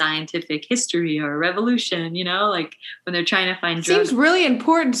make scientific history or a revolution, like when they're trying to find drugs. Seems really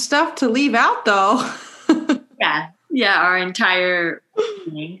important stuff to leave out though. Yeah. Our entire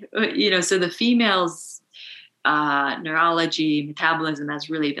thing, so the females, neurology, metabolism has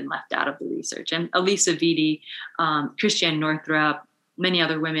really been left out of the research. And Elisa Vitti, Christiane Northrup, many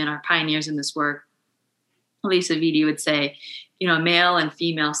other women are pioneers in this work. Elisa Vitti would say, male and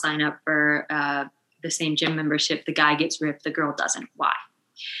female sign up for, the same gym membership, the guy gets ripped, the girl doesn't. Why?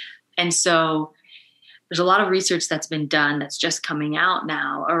 And so there's a lot of research that's been done that's just coming out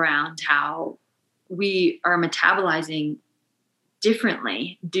now around how we are metabolizing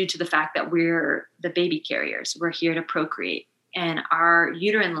differently due to the fact that we're the baby carriers. We're here to procreate. And our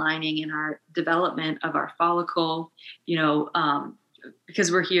uterine lining and our development of our follicle,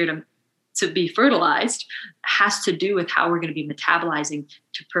 because we're here to be fertilized has to do with how we're going to be metabolizing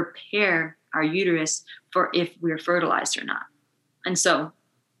to prepare our uterus for if we're fertilized or not. And so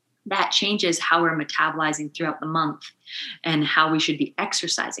that changes how we're metabolizing throughout the month and how we should be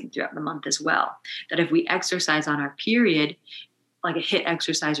exercising throughout the month as well. That if we exercise on our period, like a HIIT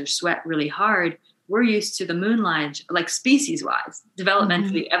exercise or sweat really hard, we're used to the moon lodge, like species wise,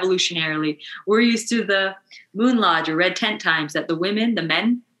 developmentally, evolutionarily, we're used to the moon lodge or red tent times that the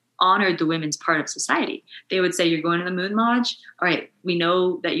men honored the women's part of society. They would say, you're going to the moon lodge. All right, we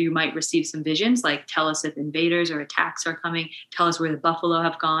know that you might receive some visions, like tell us if invaders or attacks are coming, tell us where the buffalo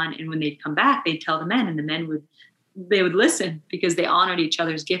have gone. And when they'd come back, they'd tell the men, and the men would listen because they honored each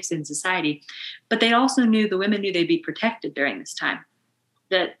other's gifts in society. But they also the women knew they'd be protected during this time,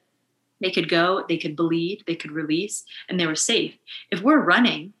 that they could go, they could bleed, they could release, and they were safe. If we're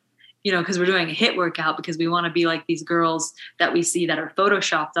running, because we're doing a HIIT workout because we want to be like these girls that we see that are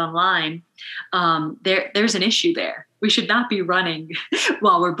photoshopped online, there's an issue there. We should not be running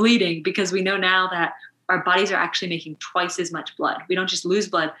while we're bleeding, because we know now that our bodies are actually making twice as much blood. We don't just lose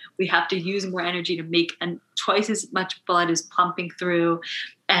blood. We have to use more energy to make, and twice as much blood is pumping through.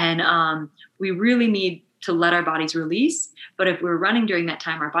 And we really need to let our bodies release. But if we're running during that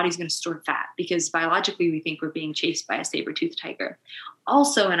time, our body's going to store fat, because biologically we think we're being chased by a saber-toothed tiger.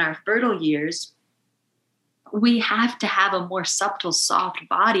 Also, in our fertile years, we have to have a more subtle, soft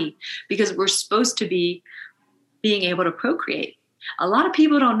body, because we're supposed to be being able to procreate. A lot of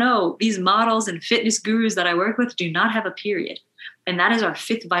people don't know, these models and fitness gurus that I work with do not have a period. And that is our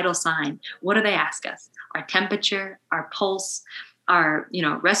fifth vital sign. What do they ask us? Our temperature, our pulse, our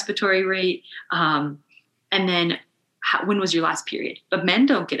respiratory rate, and then when was your last period? But men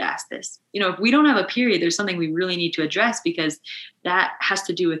don't get asked this. If we don't have a period, there's something we really need to address, because that has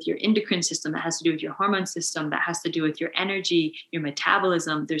to do with your endocrine system, that has to do with your hormone system, that has to do with your energy, your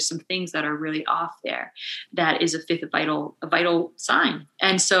metabolism. There's some things that are really off there. That is a vital sign.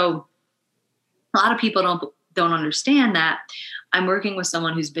 And so a lot of people don't understand that. I'm working with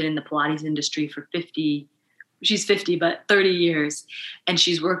someone who's been in the Pilates industry for 30 years. And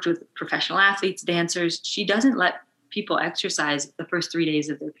she's worked with professional athletes, dancers. She doesn't let people exercise the first 3 days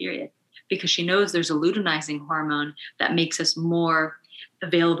of their period, because she knows there's a luteinizing hormone that makes us more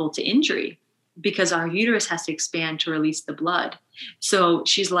available to injury, because our uterus has to expand to release the blood. So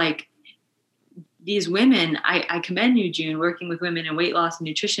she's like, these women, I commend you, June, working with women in weight loss and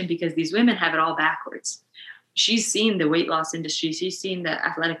nutrition, because these women have it all backwards. She's seen the weight loss industry. She's seen the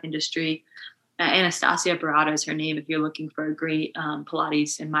athletic industry. Anastasia Barada is her name if you're looking for a great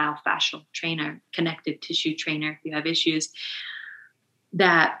Pilates and myofascial trainer, connective tissue trainer if you have issues.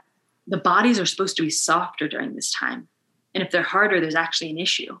 That the bodies are supposed to be softer during this time. And if they're harder, there's actually an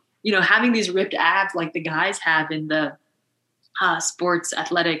issue. Having these ripped abs like the guys have in the sports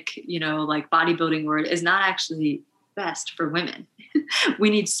athletic, like bodybuilding world is not actually best for women.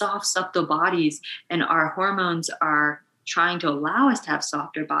 We need soft, supple bodies, and our hormones are trying to allow us to have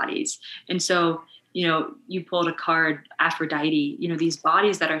softer bodies. And so, you pulled a card, Aphrodite, these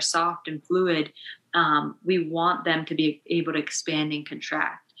bodies that are soft and fluid, we want them to be able to expand and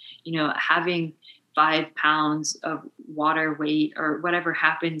contract. Having 5 pounds of water weight or whatever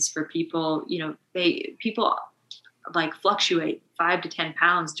happens for people, people like fluctuate 5 to 10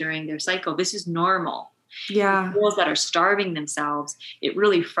 pounds during their cycle. This is normal. Yeah. Girls that are starving themselves, it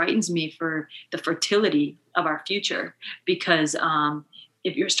really frightens me for the fertility of our future, because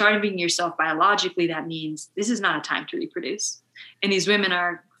if you're starving yourself biologically, that means this is not a time to reproduce. And these women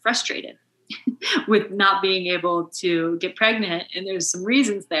are frustrated with not being able to get pregnant. And there's some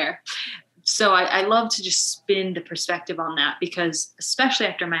reasons there. So I love to just spin the perspective on that, because especially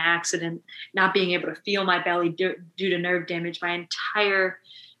after my accident, not being able to feel my belly due to nerve damage, my entire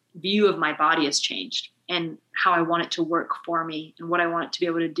view of my body has changed, and how I want it to work for me and what I want it to be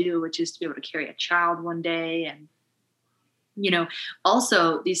able to do, which is to be able to carry a child one day. And,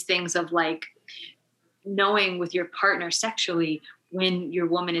 also these things of like knowing with your partner sexually when your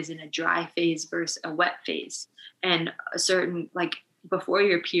woman is in a dry phase versus a wet phase. And a certain, like before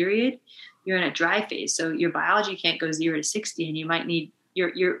your period, you're in a dry phase. So your biology can't go 0 to 60, and you might need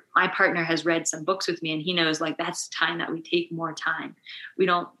my partner has read some books with me, and he knows like that's the time that we take more time. We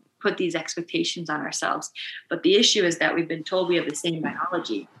don't put these expectations on ourselves. But the issue is that we've been told we have the same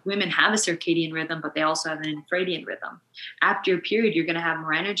biology. Women have a circadian rhythm, but they also have an infradian rhythm. After your period, you're going to have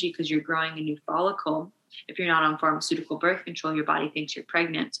more energy because you're growing a new follicle. If you're not on pharmaceutical birth control, your body thinks you're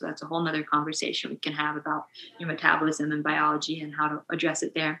pregnant. So that's a whole nother conversation we can have about your metabolism and biology and how to address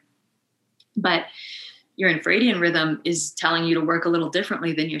it there. But, your infradian rhythm is telling you to work a little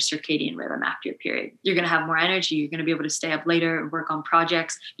differently than your circadian rhythm after your period. You're going to have more energy. You're going to be able to stay up later and work on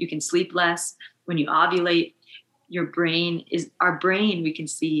projects. You can sleep less. When you ovulate, our brain, we can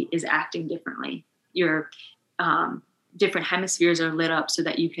see, is acting differently. Your different hemispheres are lit up so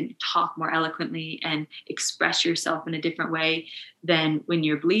that you can talk more eloquently and express yourself in a different way than when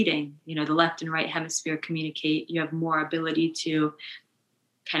you're bleeding. You know, the left and right hemisphere communicate. You have more ability to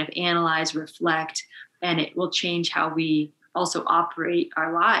kind of analyze, reflect, and it will change how we also operate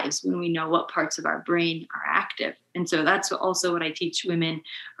our lives when we know what parts of our brain are active. And so that's also what I teach women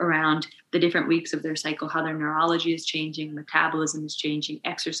around the different weeks of their cycle, how their neurology is changing, metabolism is changing,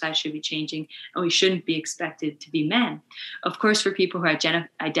 exercise should be changing, and we shouldn't be expected to be men. Of course, for people who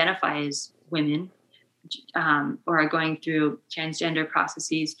identify as women or are going through transgender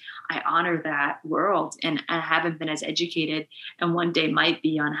processes, I honor that world, and I haven't been as educated, and one day might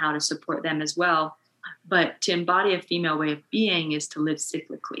be, on how to support them as well. But to embody a female way of being is to live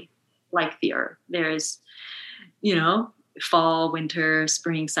cyclically, like the earth. There's, fall, winter,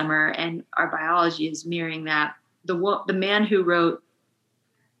 spring, summer, and our biology is mirroring that. The man who wrote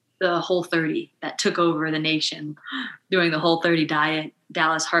the Whole30 that took over the nation doing the Whole30 diet,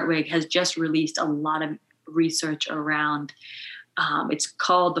 Dallas Hartwig, has just released a lot of research around. It's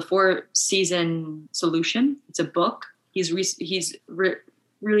called The 4-Season Solution. It's a book. He's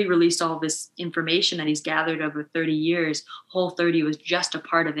really released all this information that he's gathered over 30 years. Whole30 was just a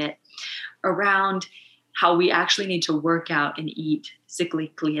part of it, around how we actually need to work out and eat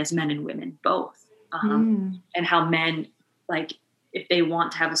cyclically as men and women both. And how men, like, if they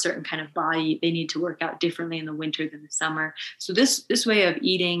want to have a certain kind of body, they need to work out differently in the winter than the summer. So this way of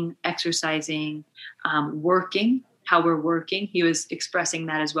eating, exercising, working, how we're working, he was expressing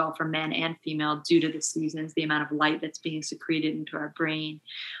that as well for men and female, due to the seasons, the amount of light that's being secreted into our brain.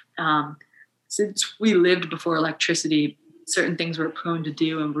 Since we lived before electricity, certain things we're prone to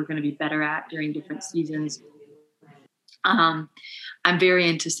do and we're going to be better at during different seasons. I'm very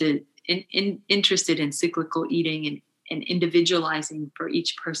interested in cyclical eating and individualizing for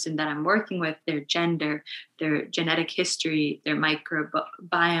each person that I'm working with, their gender, their genetic history, their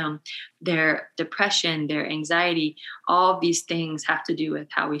microbiome, their depression, their anxiety. All of these things have to do with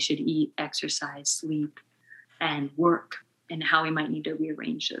how we should eat, exercise, sleep, and work, and how we might need to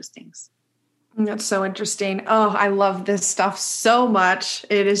rearrange those things. That's so interesting. Oh, I love this stuff so much.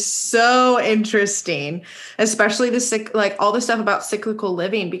 It is so interesting, especially all the stuff about cyclical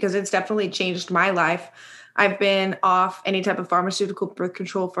living, because it's definitely changed my life. I've been off any type of pharmaceutical birth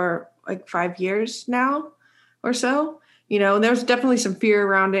control for like 5 years now or so. There's definitely some fear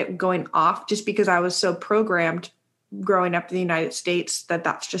around it going off, just because I was so programmed growing up in the United States that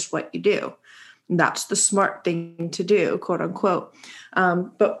that's just what you do. That's the smart thing to do, quote unquote.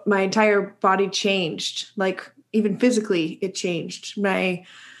 But my entire body changed, like even physically it changed.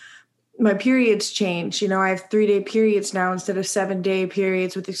 My periods changed. I have 3-day periods now instead of 7-day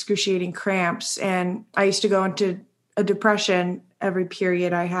periods with excruciating cramps. And I used to go into a depression every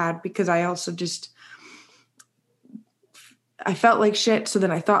period I had, because I also I felt like shit. So then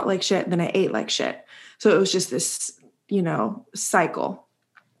I thought like shit, and then I ate like shit. So it was just this, cycle.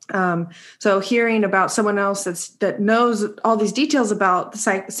 So hearing about someone else that knows all these details about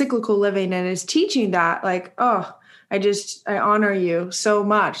the cyclical living and is teaching that, like, oh, I honor you so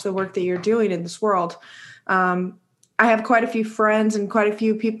much, the work that you're doing in this world. I have quite a few friends and quite a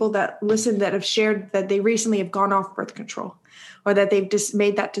few people that listen that have shared that they recently have gone off birth control, or that they've just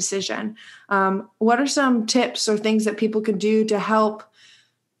made that decision. What are some tips or things that people can do to help,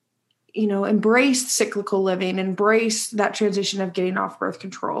 embrace cyclical living, embrace that transition of getting off birth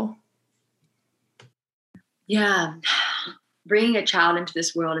control? Yeah. Bringing a child into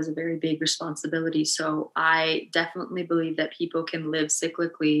this world is a very big responsibility. So I definitely believe that people can live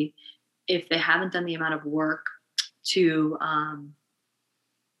cyclically if they haven't done the amount of work to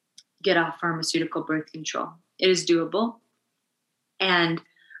get off pharmaceutical birth control. It is doable. And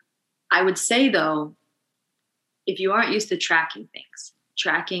I would say, though, if you aren't used to tracking things,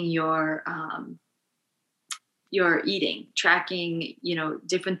 tracking your eating, tracking,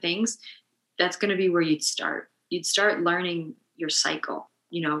 different things, that's going to be where you'd start. You'd start learning your cycle,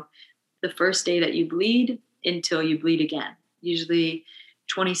 the first day that you bleed until you bleed again. Usually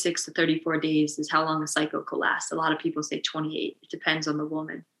 26 to 34 days is how long a cycle could last. A lot of people say 28. It depends on the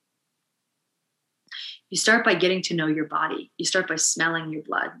woman. You start by getting to know your body. You start by smelling your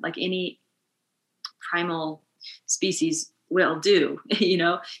blood, like any primal species will do.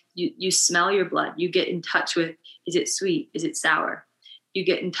 You smell your blood. You get in touch with, is it sweet? Is it sour? You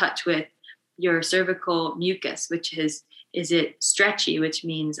get in touch with your cervical mucus, which is Is it stretchy, which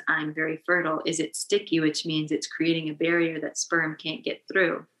means I'm very fertile? Is it sticky, which means it's creating a barrier that sperm can't get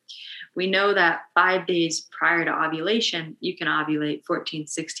through? We know that 5 days prior to ovulation, you can ovulate 14th,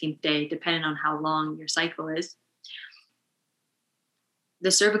 16th day, depending on how long your cycle is.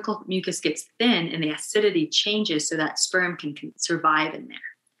 The cervical mucus gets thin and the acidity changes so that sperm can survive in there.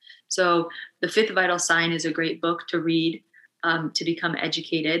 So The Fifth Vital Sign is a great book to read to become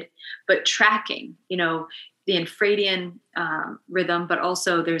educated, but tracking, the infradian rhythm, but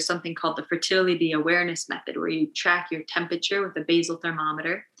also there's something called the fertility awareness method, where you track your temperature with a basal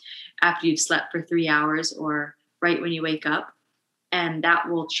thermometer after you've slept for 3 hours or right when you wake up. And that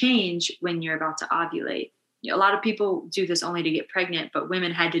will change when you're about to ovulate. A lot of people do this only to get pregnant, but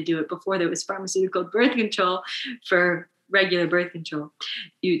women had to do it before there was pharmaceutical birth control for regular birth control.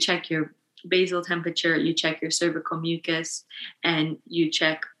 You check your basal temperature, you check your cervical mucus, and you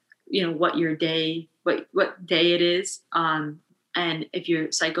check, what your day, what day it is, and if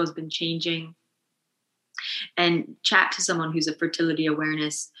your cycle has been changing. And chat to someone who's a fertility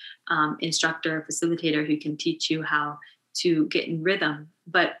awareness instructor, facilitator, who can teach you how to get in rhythm.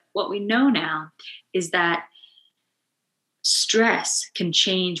 But what we know now is that stress can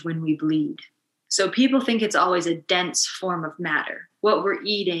change when we bleed. So people think it's always a dense form of matter, what we're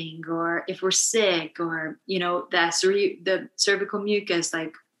eating, or if we're sick, or, the cervical mucus,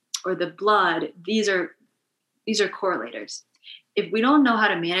 or the blood. These are correlators. If we don't know how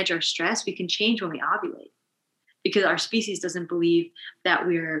to manage our stress, we can change when we ovulate, because our species doesn't believe that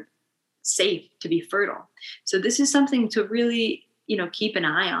we're safe to be fertile. So this is something to really, keep an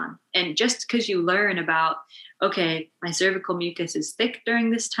eye on. And just because you learn about, okay, my cervical mucus is thick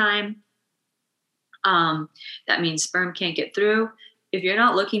during this time, that means sperm can't get through. If you're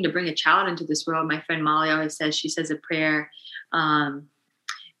not looking to bring a child into this world, my friend Molly always says, she says a prayer,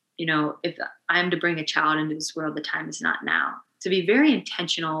 if I'm to bring a child into this world, the time is not now. To be very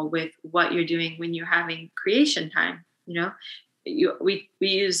intentional with what you're doing when you're having creation time. We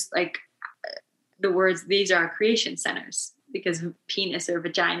use the words, these are our creation centers, because penis or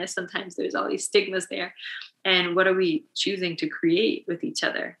vagina, sometimes there's all these stigmas there. And what are we choosing to create with each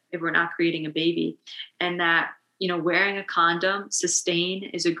other if we're not creating a baby? And that, wearing a condom, Sustain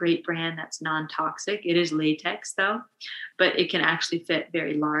is a great brand that's non-toxic. It is latex though, but it can actually fit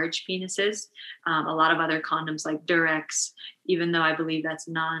very large penises. A lot of other condoms like Durex, even though I believe that's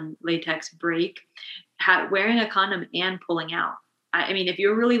non-latex, break. Wearing a condom and pulling out. I mean, if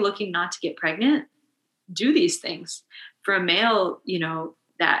you're really looking not to get pregnant, do these things. For a male,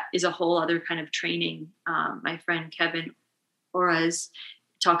 that is a whole other kind of training. My friend Kevin Oras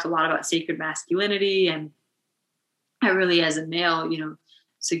talks a lot about sacred masculinity, and I really, as a male,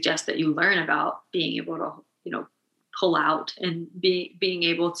 suggest that you learn about being able to, pull out and being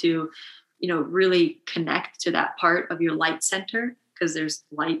able to, really connect to that part of your light center, because there's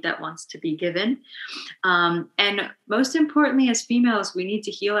light that wants to be given. And most importantly, as females, we need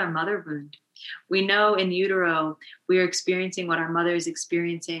to heal our mother wound. We know in utero, we are experiencing what our mother is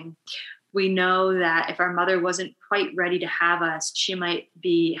experiencing. We know that if our mother wasn't quite ready to have us, she might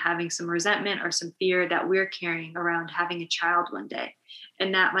be having some resentment or some fear that we're carrying around having a child one day.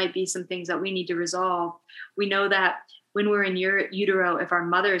 And that might be some things that we need to resolve. We know that when we're in utero, if our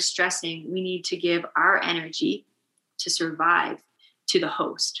mother is stressing, we need to give our energy to survive to the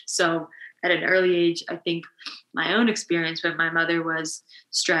host. So at an early age, I think my own experience when my mother was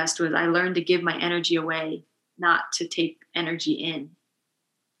stressed was I learned to give my energy away, not to take energy in.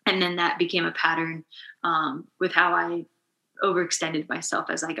 And then that became a pattern with how I overextended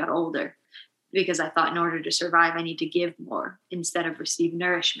myself as I got older, because I thought in order to survive, I need to give more instead of receive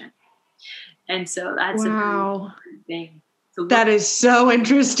nourishment. And so that's a thing. So that is so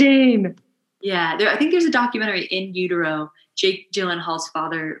interesting. Yeah. I think there's a documentary, In Utero, Jake Gyllenhaal's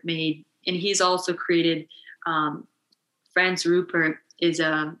father made, and he's also created, Franz Rupert is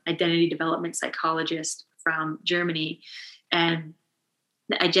an identity development psychologist from Germany. And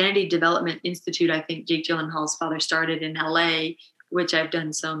the Identity Development Institute, I think Jake Gyllenhaal's father started in LA, which I've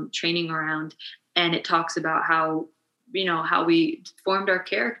done some training around. And it talks about how we formed our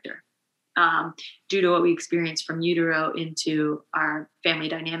character due to what we experienced from utero into our family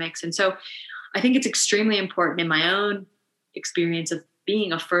dynamics. And so I think it's extremely important in my own experience of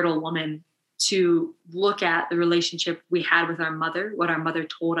being a fertile woman to look at the relationship we had with our mother, what our mother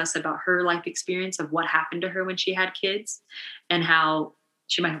told us about her life experience of what happened to her when she had kids, and how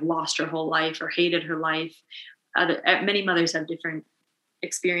she might have lost her whole life or hated her life. Many mothers have different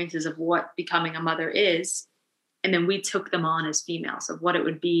experiences of what becoming a mother is. And then we took them on as females of what it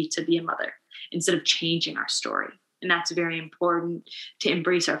would be to be a mother instead of changing our story. And that's very important, to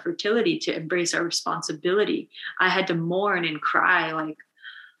embrace our fertility, to embrace our responsibility. I had to mourn and cry, like,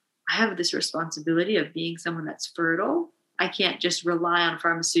 I have this responsibility of being someone that's fertile. I can't just rely on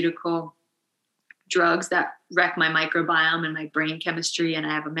pharmaceutical drugs that wreck my microbiome and my brain chemistry, and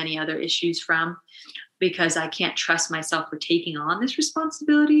I have many other issues from, because I can't trust myself for taking on this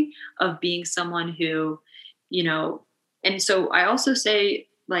responsibility of being someone who, and so I also say,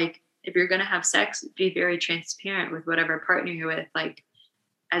 like, if you're going to have sex, be very transparent with whatever partner you're with. Like,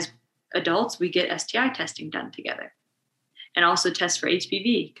 as adults, we get STI testing done together, and also test for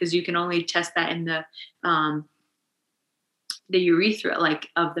HPV, because you can only test that in the urethra, like,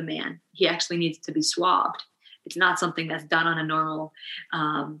 of the man. He actually needs to be swabbed. It's not something that's done on a normal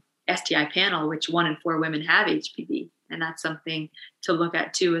STI panel, which 1 in 4 women have HPV. And that's something to look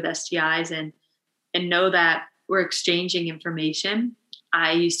at too with STIs, and know that we're exchanging information.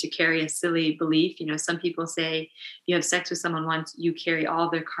 I used to carry a silly belief. Some people say you have sex with someone once, you carry all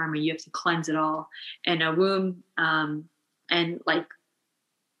their karma, you have to cleanse it all. And a womb and like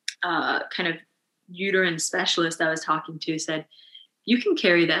kind of uterine specialist I was talking to said, you can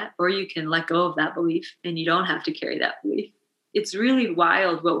carry that, or you can let go of that belief, and you don't have to carry that belief. It's really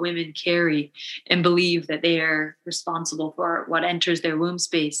wild what women carry and believe that they are responsible for what enters their womb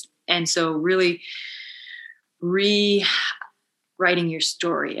space. And so really rewriting your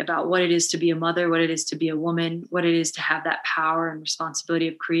story about what it is to be a mother, what it is to be a woman, what it is to have that power and responsibility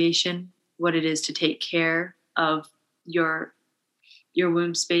of creation, what it is to take care of your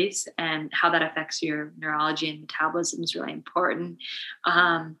womb space, and how that affects your neurology and metabolism is really important.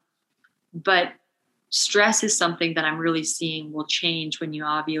 But stress is something that I'm really seeing will change when you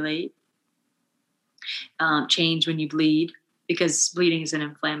ovulate, change when you bleed, because bleeding is an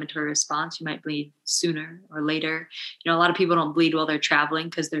inflammatory response. You might bleed sooner or later. A lot of people don't bleed while they're traveling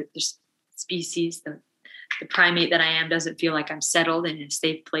because their species, the primate that I am, doesn't feel like I'm settled in a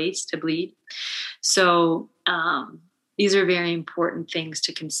safe place to bleed. So these are very important things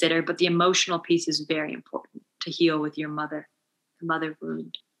to consider, but the emotional piece is very important to heal with your mother, the mother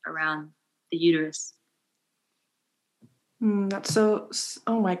wound around the uterus. That's so,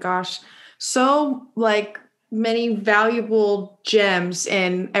 oh my gosh. So like many valuable gems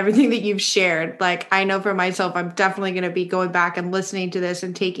in everything that you've shared. Like, I know for myself, I'm definitely going to be going back and listening to this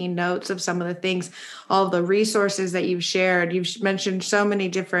and taking notes of some of the things, all of the resources that you've shared. You've mentioned so many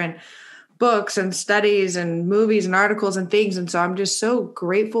different books and studies and movies and articles and things. And so I'm just so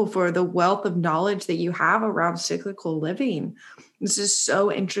grateful for the wealth of knowledge that you have around cyclical living. This is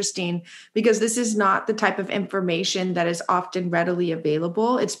so interesting because this is not the type of information that is often readily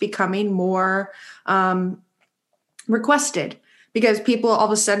available. It's becoming more requested because people all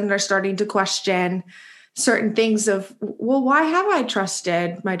of a sudden are starting to question certain things of, well, why have I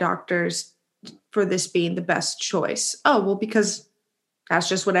trusted my doctors for this being the best choice? Oh, well, because that's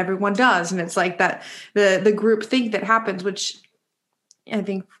just what everyone does. And it's like that, the group think that happens, which I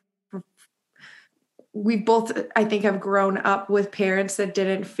think we both, I think, have grown up with parents that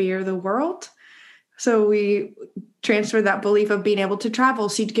didn't fear the world. So we transfer that belief of being able to travel,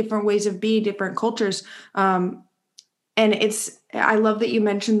 see different ways of being, different cultures. And I love that you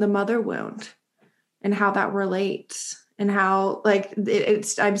mentioned the mother wound and how that relates, and how like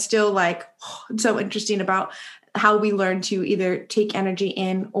I'm still like, oh, it's so interesting about how we learn to either take energy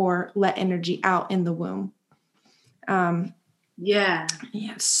in or let energy out in the womb. Yeah,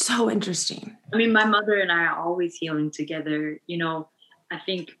 it's so interesting. I mean, my mother and I are always healing together. I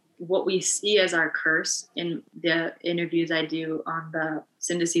think what we see as our curse in the interviews I do on the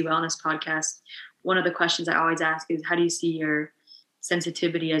Syndecy Wellness podcast, one of the questions I always ask is, how do you see your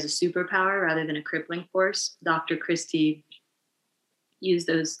sensitivity as a superpower rather than a crippling force? Dr. Christie used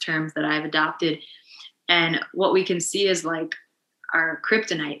those terms that I've adopted. And what we can see is like our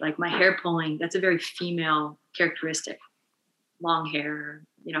kryptonite, like my hair pulling, that's a very female characteristic. Long hair,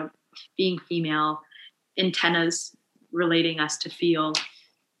 being female, antennas relating us to feel,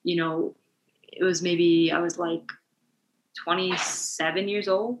 it was maybe I was like 27 years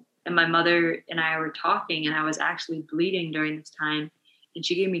old, and my mother and I were talking, and I was actually bleeding during this time. And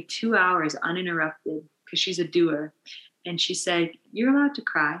she gave me 2 hours uninterrupted because she's a doer. And she said, "You're allowed to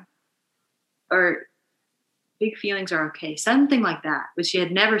cry," or "big feelings are okay," something like that, which she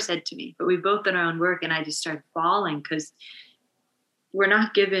had never said to me. But we both done our own work, and I just started bawling because we're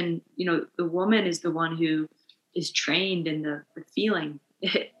not given, the woman is the one who is trained in the feeling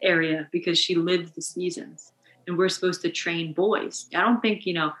area because she lives the seasons, and we're supposed to train boys. I don't think,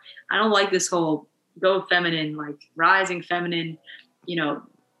 I don't like this whole go feminine, like rising feminine,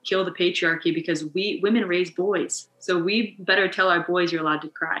 kill the patriarchy because women raise boys. So we better tell our boys you're allowed to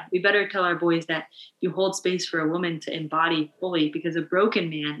cry. We better tell our boys that you hold space for a woman to embody fully, because a broken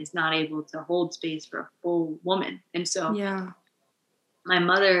man is not able to hold space for a full woman. And so my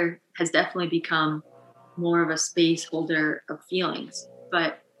mother has definitely become more of a space holder of feelings,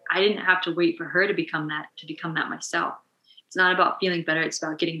 but I didn't have to wait for her to become that myself. It's not about feeling better. It's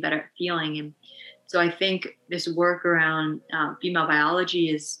about getting better at feeling. And so I think this work around female biology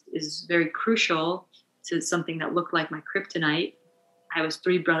is very crucial to something that looked like my kryptonite. I was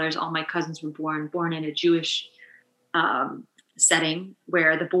 3 brothers. All my cousins were born in a Jewish setting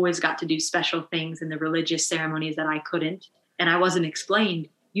where the boys got to do special things in the religious ceremonies that I couldn't. And I wasn't explained.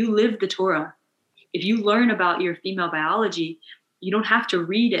 You live the Torah. If you learn about your female biology, you don't have to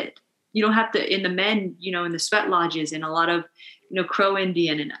read it. You don't have to, in the men, in the sweat lodges, in a lot of, Crow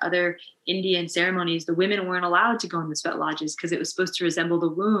Indian and other Indian ceremonies, the women weren't allowed to go in the sweat lodges because it was supposed to resemble the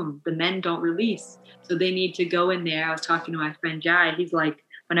womb. The men don't release. So they need to go in there. I was talking to my friend Jai. He's like,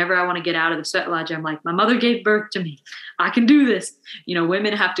 whenever I want to get out of the sweat lodge, I'm like, my mother gave birth to me. I can do this.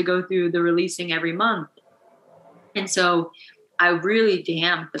 Women have to go through the releasing every month. And so I really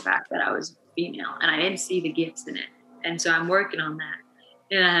damned the fact that I was female and I didn't see the gifts in it. And so I'm working on that.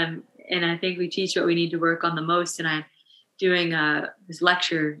 And I think we teach what we need to work on the most. And I'm doing this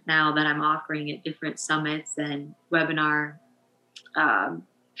lecture now that I'm offering at different summits and webinar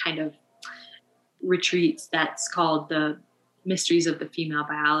kind of retreats that's called the Mysteries of the Female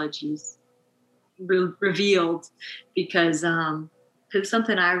Biologies Revealed, because it's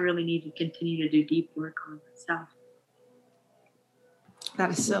something I really need to continue to do deep work on myself. That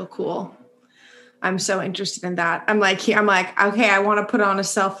is so cool. I'm so interested in that. I'm like, okay, I want to put on a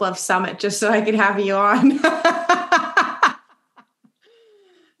self-love summit just so I could have you on.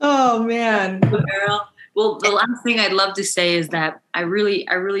 Oh man. Well, the last thing I'd love to say is that I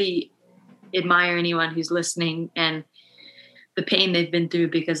really admire anyone who's listening and the pain they've been through,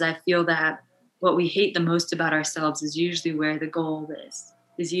 because I feel that what we hate the most about ourselves is usually where the gold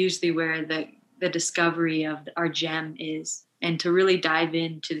is usually where the discovery of our gem is. And to really dive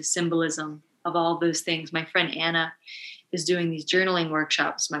into the symbolism of all those things. My friend Anna is doing these journaling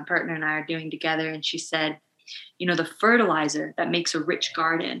workshops my partner and I are doing together. And she said, the fertilizer that makes a rich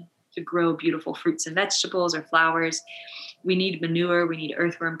garden to grow beautiful fruits and vegetables or flowers, we need manure, we need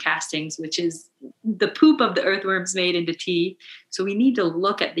earthworm castings, which is the poop of the earthworms made into tea. So we need to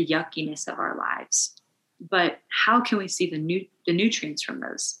look at the yuckiness of our lives. But how can we see the nutrients from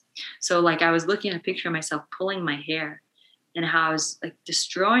those? So like I was looking at a picture of myself pulling my hair, and how I was like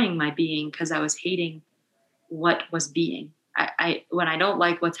destroying my being because I was hating what was being. I when I don't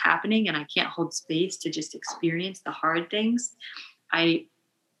like what's happening and I can't hold space to just experience the hard things, I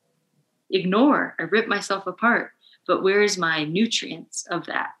rip myself apart. But where's my nutrients of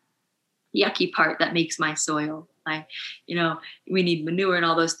that yucky part that makes my soil? We need manure and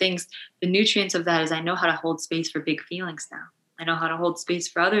all those things. The nutrients of that is I know how to hold space for big feelings now. I know how to hold space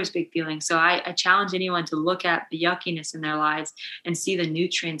for others' big feelings. So I challenge anyone to look at the yuckiness in their lives and see the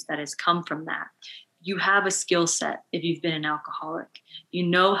nutrients that has come from that. You have a skill set if you've been an alcoholic. You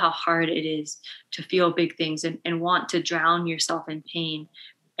know how hard it is to feel big things and want to drown yourself in pain.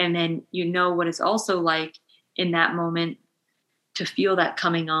 And then you know what it's also like in that moment to feel that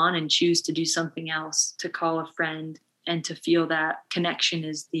coming on and choose to do something else, to call a friend, and to feel that connection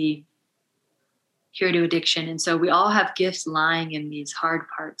is the cure to addiction. And so we all have gifts lying in these hard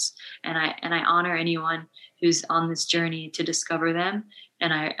parts. And I honor anyone who's on this journey to discover them.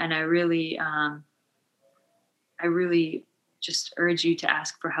 And I really just urge you to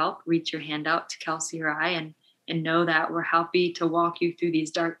ask for help. Reach your hand out to Kelsey or I and know that we're happy to walk you through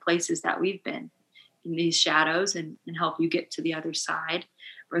these dark places that we've been in, these shadows, and help you get to the other side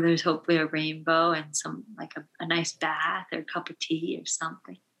where there's hopefully a rainbow and some like a nice bath or a cup of tea or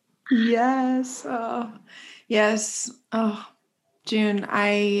something. Yes. Oh, yes. Oh, June,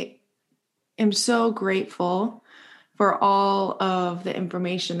 I am so grateful for all of the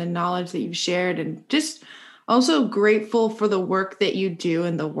information and knowledge that you've shared, and just also grateful for the work that you do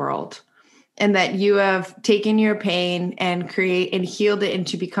in the world, and that you have taken your pain and healed it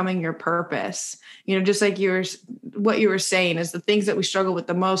into becoming your purpose. Just like what you were saying is the things that we struggle with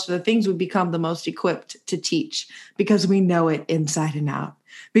the most are the things we become the most equipped to teach, because we know it inside and out,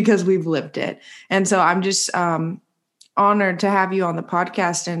 because we've lived it. And so I'm just honored to have you on the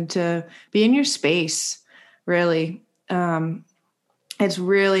podcast and to be in your space. Really. It's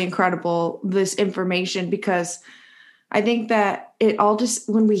really incredible, this information, because I think that it all just,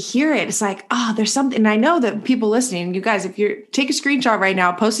 when we hear it, it's like, oh, there's something. And I know that people listening, you guys, if you're, take a screenshot right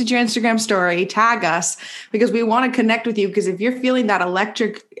now, post it to your Instagram story, tag us, because we want to connect with you. Because if you're feeling that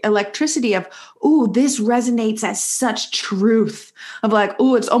electricity of, ooh, this resonates as such truth, of like,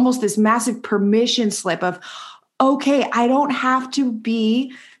 ooh, it's almost this massive permission slip of, okay, I don't have to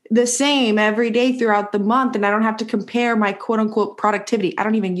be the same every day throughout the month. And I don't have to compare my quote unquote productivity. I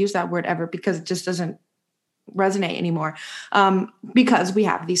don't even use that word ever because it just doesn't resonate anymore, because we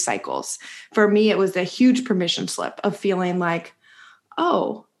have these cycles. For me, it was a huge permission slip of feeling like,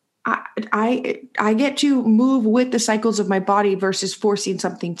 oh, I get to move with the cycles of my body versus forcing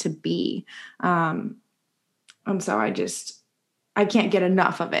something to be. And so I can't get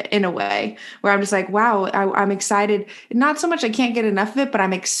enough of it, in a way where I'm just like, wow, I'm excited. Not so much I can't get enough of it, but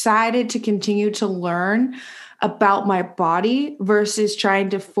I'm excited to continue to learn about my body versus trying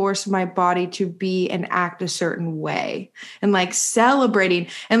to force my body to be and act a certain way, and like celebrating.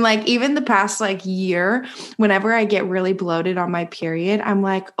 And like, even the past like year, whenever I get really bloated on my period, I'm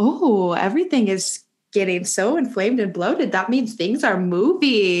like, oh, everything is getting so inflamed and bloated. That means things are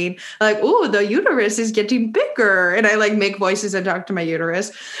moving. Like, oh, the uterus is getting bigger. And I like make voices and talk to my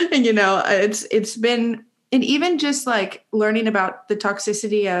uterus. And, it's been, and even just like learning about the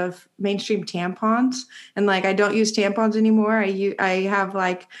toxicity of mainstream tampons, and like, I don't use tampons anymore. I have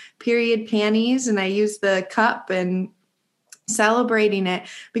like period panties, and I use the cup, and celebrating it,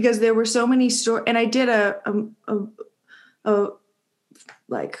 because there were so many stories. And I did a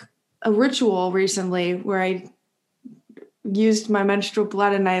ritual recently where I used my menstrual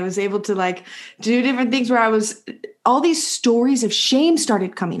blood, and I was able to like do different things where all these stories of shame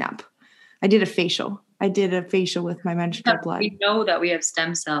started coming up. I did a facial with my menstrual blood. We know that we have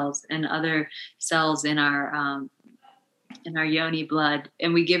stem cells and other cells in our yoni blood,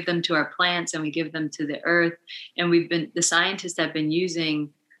 and we give them to our plants, and we give them to the earth. And the scientists have been using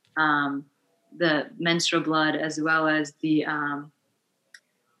the menstrual blood as well as the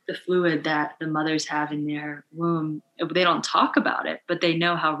fluid that the mothers have in their womb. They don't talk about it, but they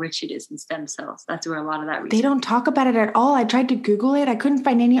know how rich it is in stem cells. That's where a lot of that research. They don't talk about it at all. I tried to Google it. I couldn't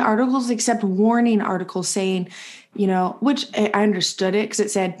find any articles except warning articles saying, which I understood it, because it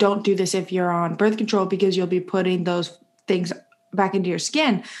said, don't do this if you're on birth control, because you'll be putting those things back into your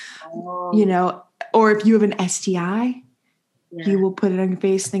skin, or if you have an STI, you will put it on your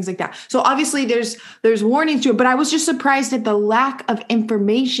face, things like that. So obviously there's warnings to it, but I was just surprised at the lack of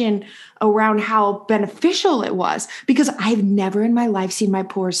information around how beneficial it was, because I've never in my life seen my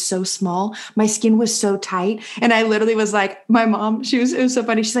pores so small. My skin was so tight. And I literally was like, my mom, it was so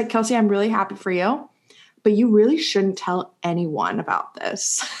funny. She's like, Kelsey, I'm really happy for you, but you really shouldn't tell anyone about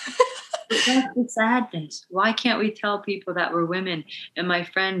this. That's the sadness. Why can't we tell people that we're women? And my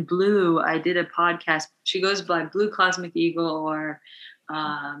friend Blue, I did a podcast. She goes by Blue Cosmic Eagle, or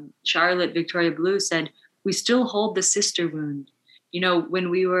Charlotte Victoria Blue, said, we still hold the sister wound. When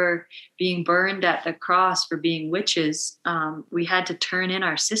we were being burned at the cross for being witches, we had to turn in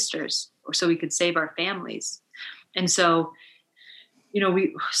our sisters so we could save our families. And so,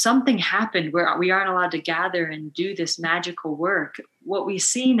 something happened where we aren't allowed to gather and do this magical work. What we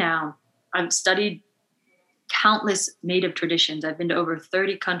see now, I've studied countless Native traditions. I've been to over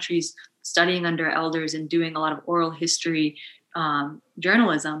 30 countries studying under elders and doing a lot of oral history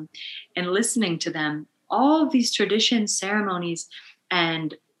journalism, and listening to them. All of these traditions, ceremonies,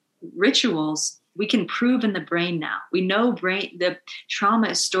 and rituals, we can prove in the brain now. We know the trauma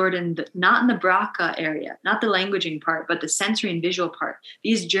is stored not in the Braca area, not the languaging part, but the sensory and visual part.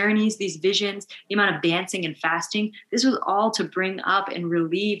 These journeys, these visions, the amount of dancing and fasting, this was all to bring up and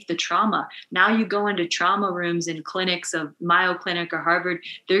relieve the trauma. Now you go into trauma rooms in clinics of Mayo Clinic or Harvard,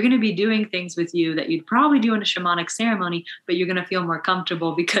 they're going to be doing things with you that you'd probably do in a shamanic ceremony, but you're going to feel more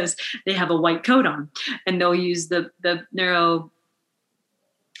comfortable because they have a white coat on, and they'll use the neuro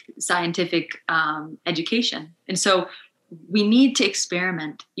scientific education. And so we need to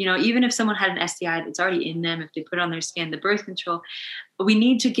experiment, even if someone had an STI that's already in them, if they put it on their skin, the birth control, but we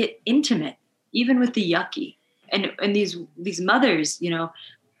need to get intimate, even with the yucky. And these mothers,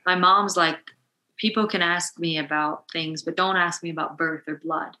 my mom's like, people can ask me about things, but don't ask me about birth or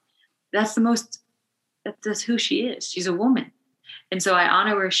blood. That's who she is. She's a woman. And so I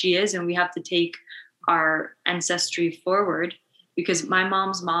honor where she is, and we have to take our ancestry forward, because my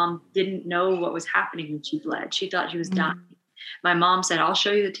mom's mom didn't know what was happening when she bled. She thought she was dying. My mom said, I'll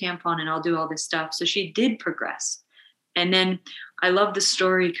show you the tampon and I'll do all this stuff. So she did progress. And then I love the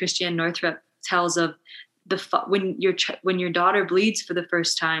story Christiane Northrup tells of when your daughter bleeds for the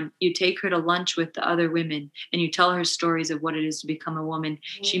first time, you take her to lunch with the other women and you tell her stories of what it is to become a woman.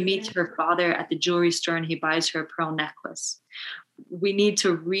 She meets her father at the jewelry store and he buys her a pearl necklace. we need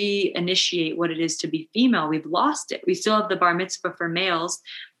to reinitiate what it is to be female. We've lost it. We still have the bar mitzvah for males.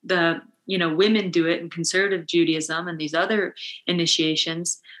 Women do it in conservative Judaism and these other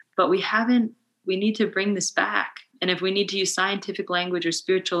initiations, but we need to bring this back. And if we need to use scientific language or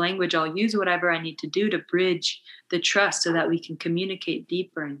spiritual language, I'll use whatever I need to do to bridge the trust so that we can communicate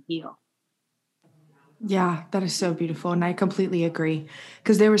deeper and heal. Yeah, that is so beautiful. And I completely agree,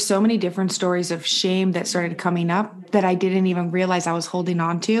 because there were so many different stories of shame that started coming up that I didn't even realize I was holding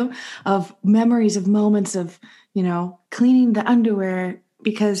on to, of memories of moments of, cleaning the underwear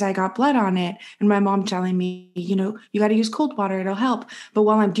because I got blood on it. And my mom telling me, you got to use cold water, it'll help. But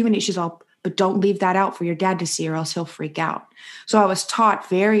while I'm doing it, she's all, but don't leave that out for your dad to see or else he'll freak out. So I was taught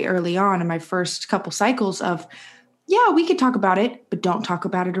very early on in my first couple cycles of, yeah, we could talk about it, but don't talk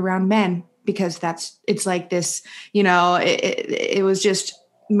about it around men, because it's like this, it was just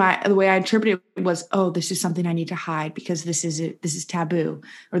the way I interpreted it was, oh, this is something I need to hide because this is taboo,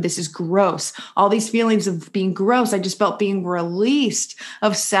 or this is gross. All these feelings of being gross, I just felt being released,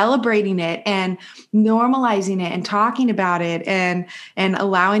 of celebrating it and normalizing it and talking about it and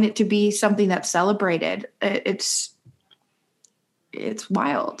allowing it to be something that's celebrated. It's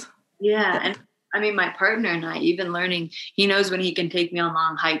wild. Yeah. And I mean, my partner and I, even learning, he knows when he can take me on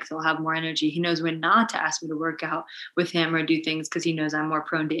long hikes, I'll have more energy. He knows when not to ask me to work out with him or do things because he knows I'm more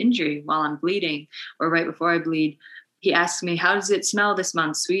prone to injury while I'm bleeding or right before I bleed. He asks me, how does it smell this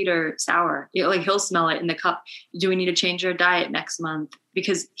month? Sweet or sour? He'll smell it in the cup. Do we need to change our diet next month?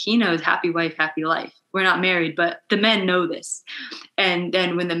 Because he knows happy wife, happy life. We're not married, but the men know this. And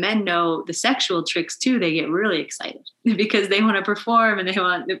then when the men know the sexual tricks too, they get really excited because they want to perform and they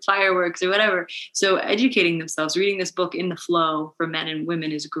want the fireworks or whatever. So educating themselves, reading this book, In the Flow for Men and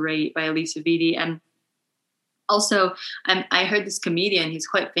Women, is great, by Alisa Vitti. And also, I heard this comedian, he's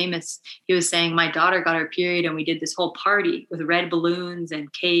quite famous. He was saying, my daughter got her period and we did this whole party with red balloons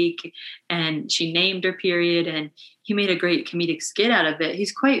and cake, and she named her period, and he made a great comedic skit out of it.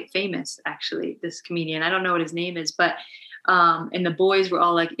 He's quite famous, actually, this comedian. I don't know what his name is, but and the boys were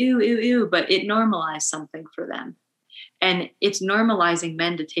all like, ew, ew, ew, but it normalized something for them. And it's normalizing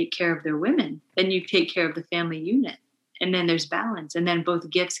men to take care of their women. Then you take care of the family unit. And then there's balance. And then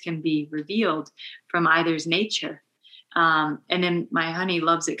both gifts can be revealed from either's nature. And then my honey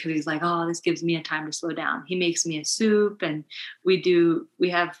loves it because he's like, oh, this gives me a time to slow down. He makes me a soup, and we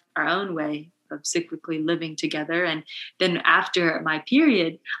have our own way of cyclically living together. And then after my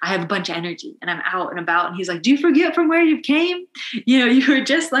period, I have a bunch of energy and I'm out and about. And he's like, do you forget from where you came? You were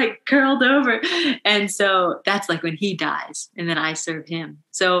just like curled over. And so that's like when he dies, and then I serve him.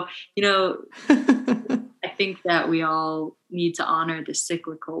 So, I think that we all need to honor the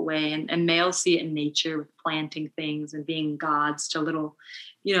cyclical way, and males see it in nature with planting things and being gods to little,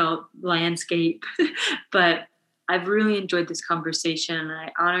 landscape. But I've really enjoyed this conversation, and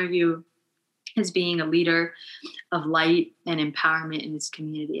I honor you as being a leader of light and empowerment in this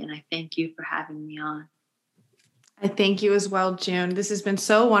community. And I thank you for having me on. I thank you as well, June. This has been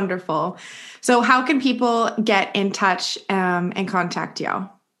so wonderful. So how can people get in touch and contact you?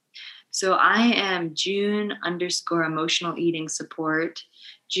 So I am June_emotional eating support,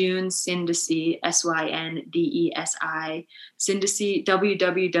 June Syndesi, SYNDESI, Syndesi,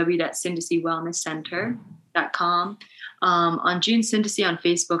 www.syndesywellnesscenter.com. On June Syndesi on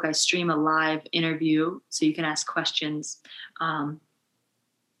Facebook, I stream a live interview so you can ask questions.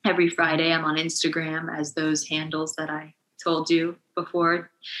 Every Friday, I'm on Instagram as those handles that I told you before,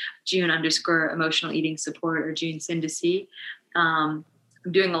 June_emotional eating support or June Syndesi. I'm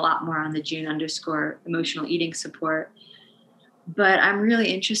doing a lot more on the June_emotional eating support. But I'm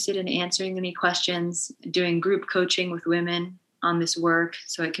really interested in answering any questions, doing group coaching with women on this work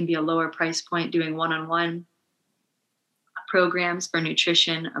so it can be a lower price point, doing one-on-one programs for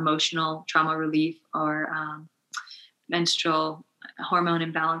nutrition, emotional trauma relief, or menstrual hormone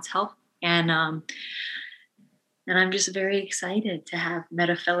imbalance health. And I'm just very excited to have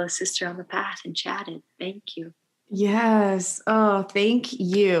met a fellow sister on the path and chatted. Thank you. Yes. Oh, thank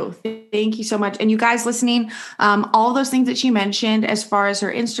you. Thank you so much. And you guys listening, all those things that she mentioned as far as her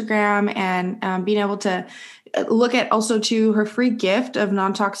Instagram and being able to look at also to her free gift of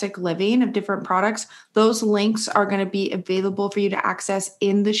non-toxic living of different products, those links are going to be available for you to access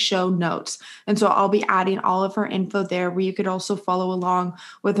in the show notes. And so I'll be adding all of her info there, where you could also follow along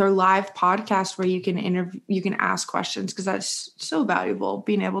with her live podcast where you can ask questions, because that's so valuable,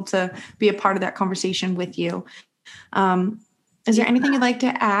 being able to be a part of that conversation with you. Is there anything you'd like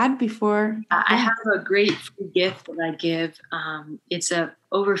to add before? I have a great free gift that I give. It's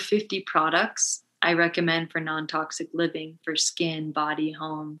over 50 products I recommend for non-toxic living, for skin, body,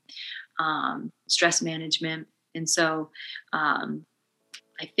 home, stress management. And so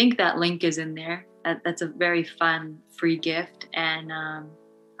I think that link is in there. That's a very fun, free gift. And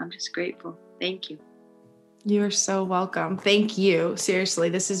I'm just grateful. Thank you. You are so welcome. Thank you. Seriously,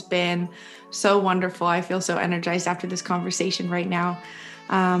 this has been so wonderful. I feel so energized after this conversation right now.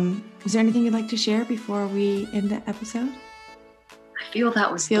 Is there anything you'd like to share before we end the episode? I feel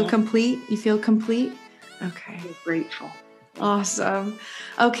that was complete. You feel complete? Okay. I feel grateful. Awesome.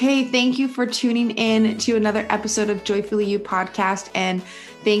 Okay. Thank you for tuning in to another episode of Joyfully You podcast. And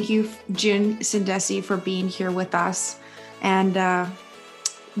thank you, June Sindesi, for being here with us. And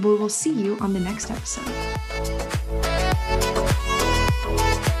we will see you on the next episode.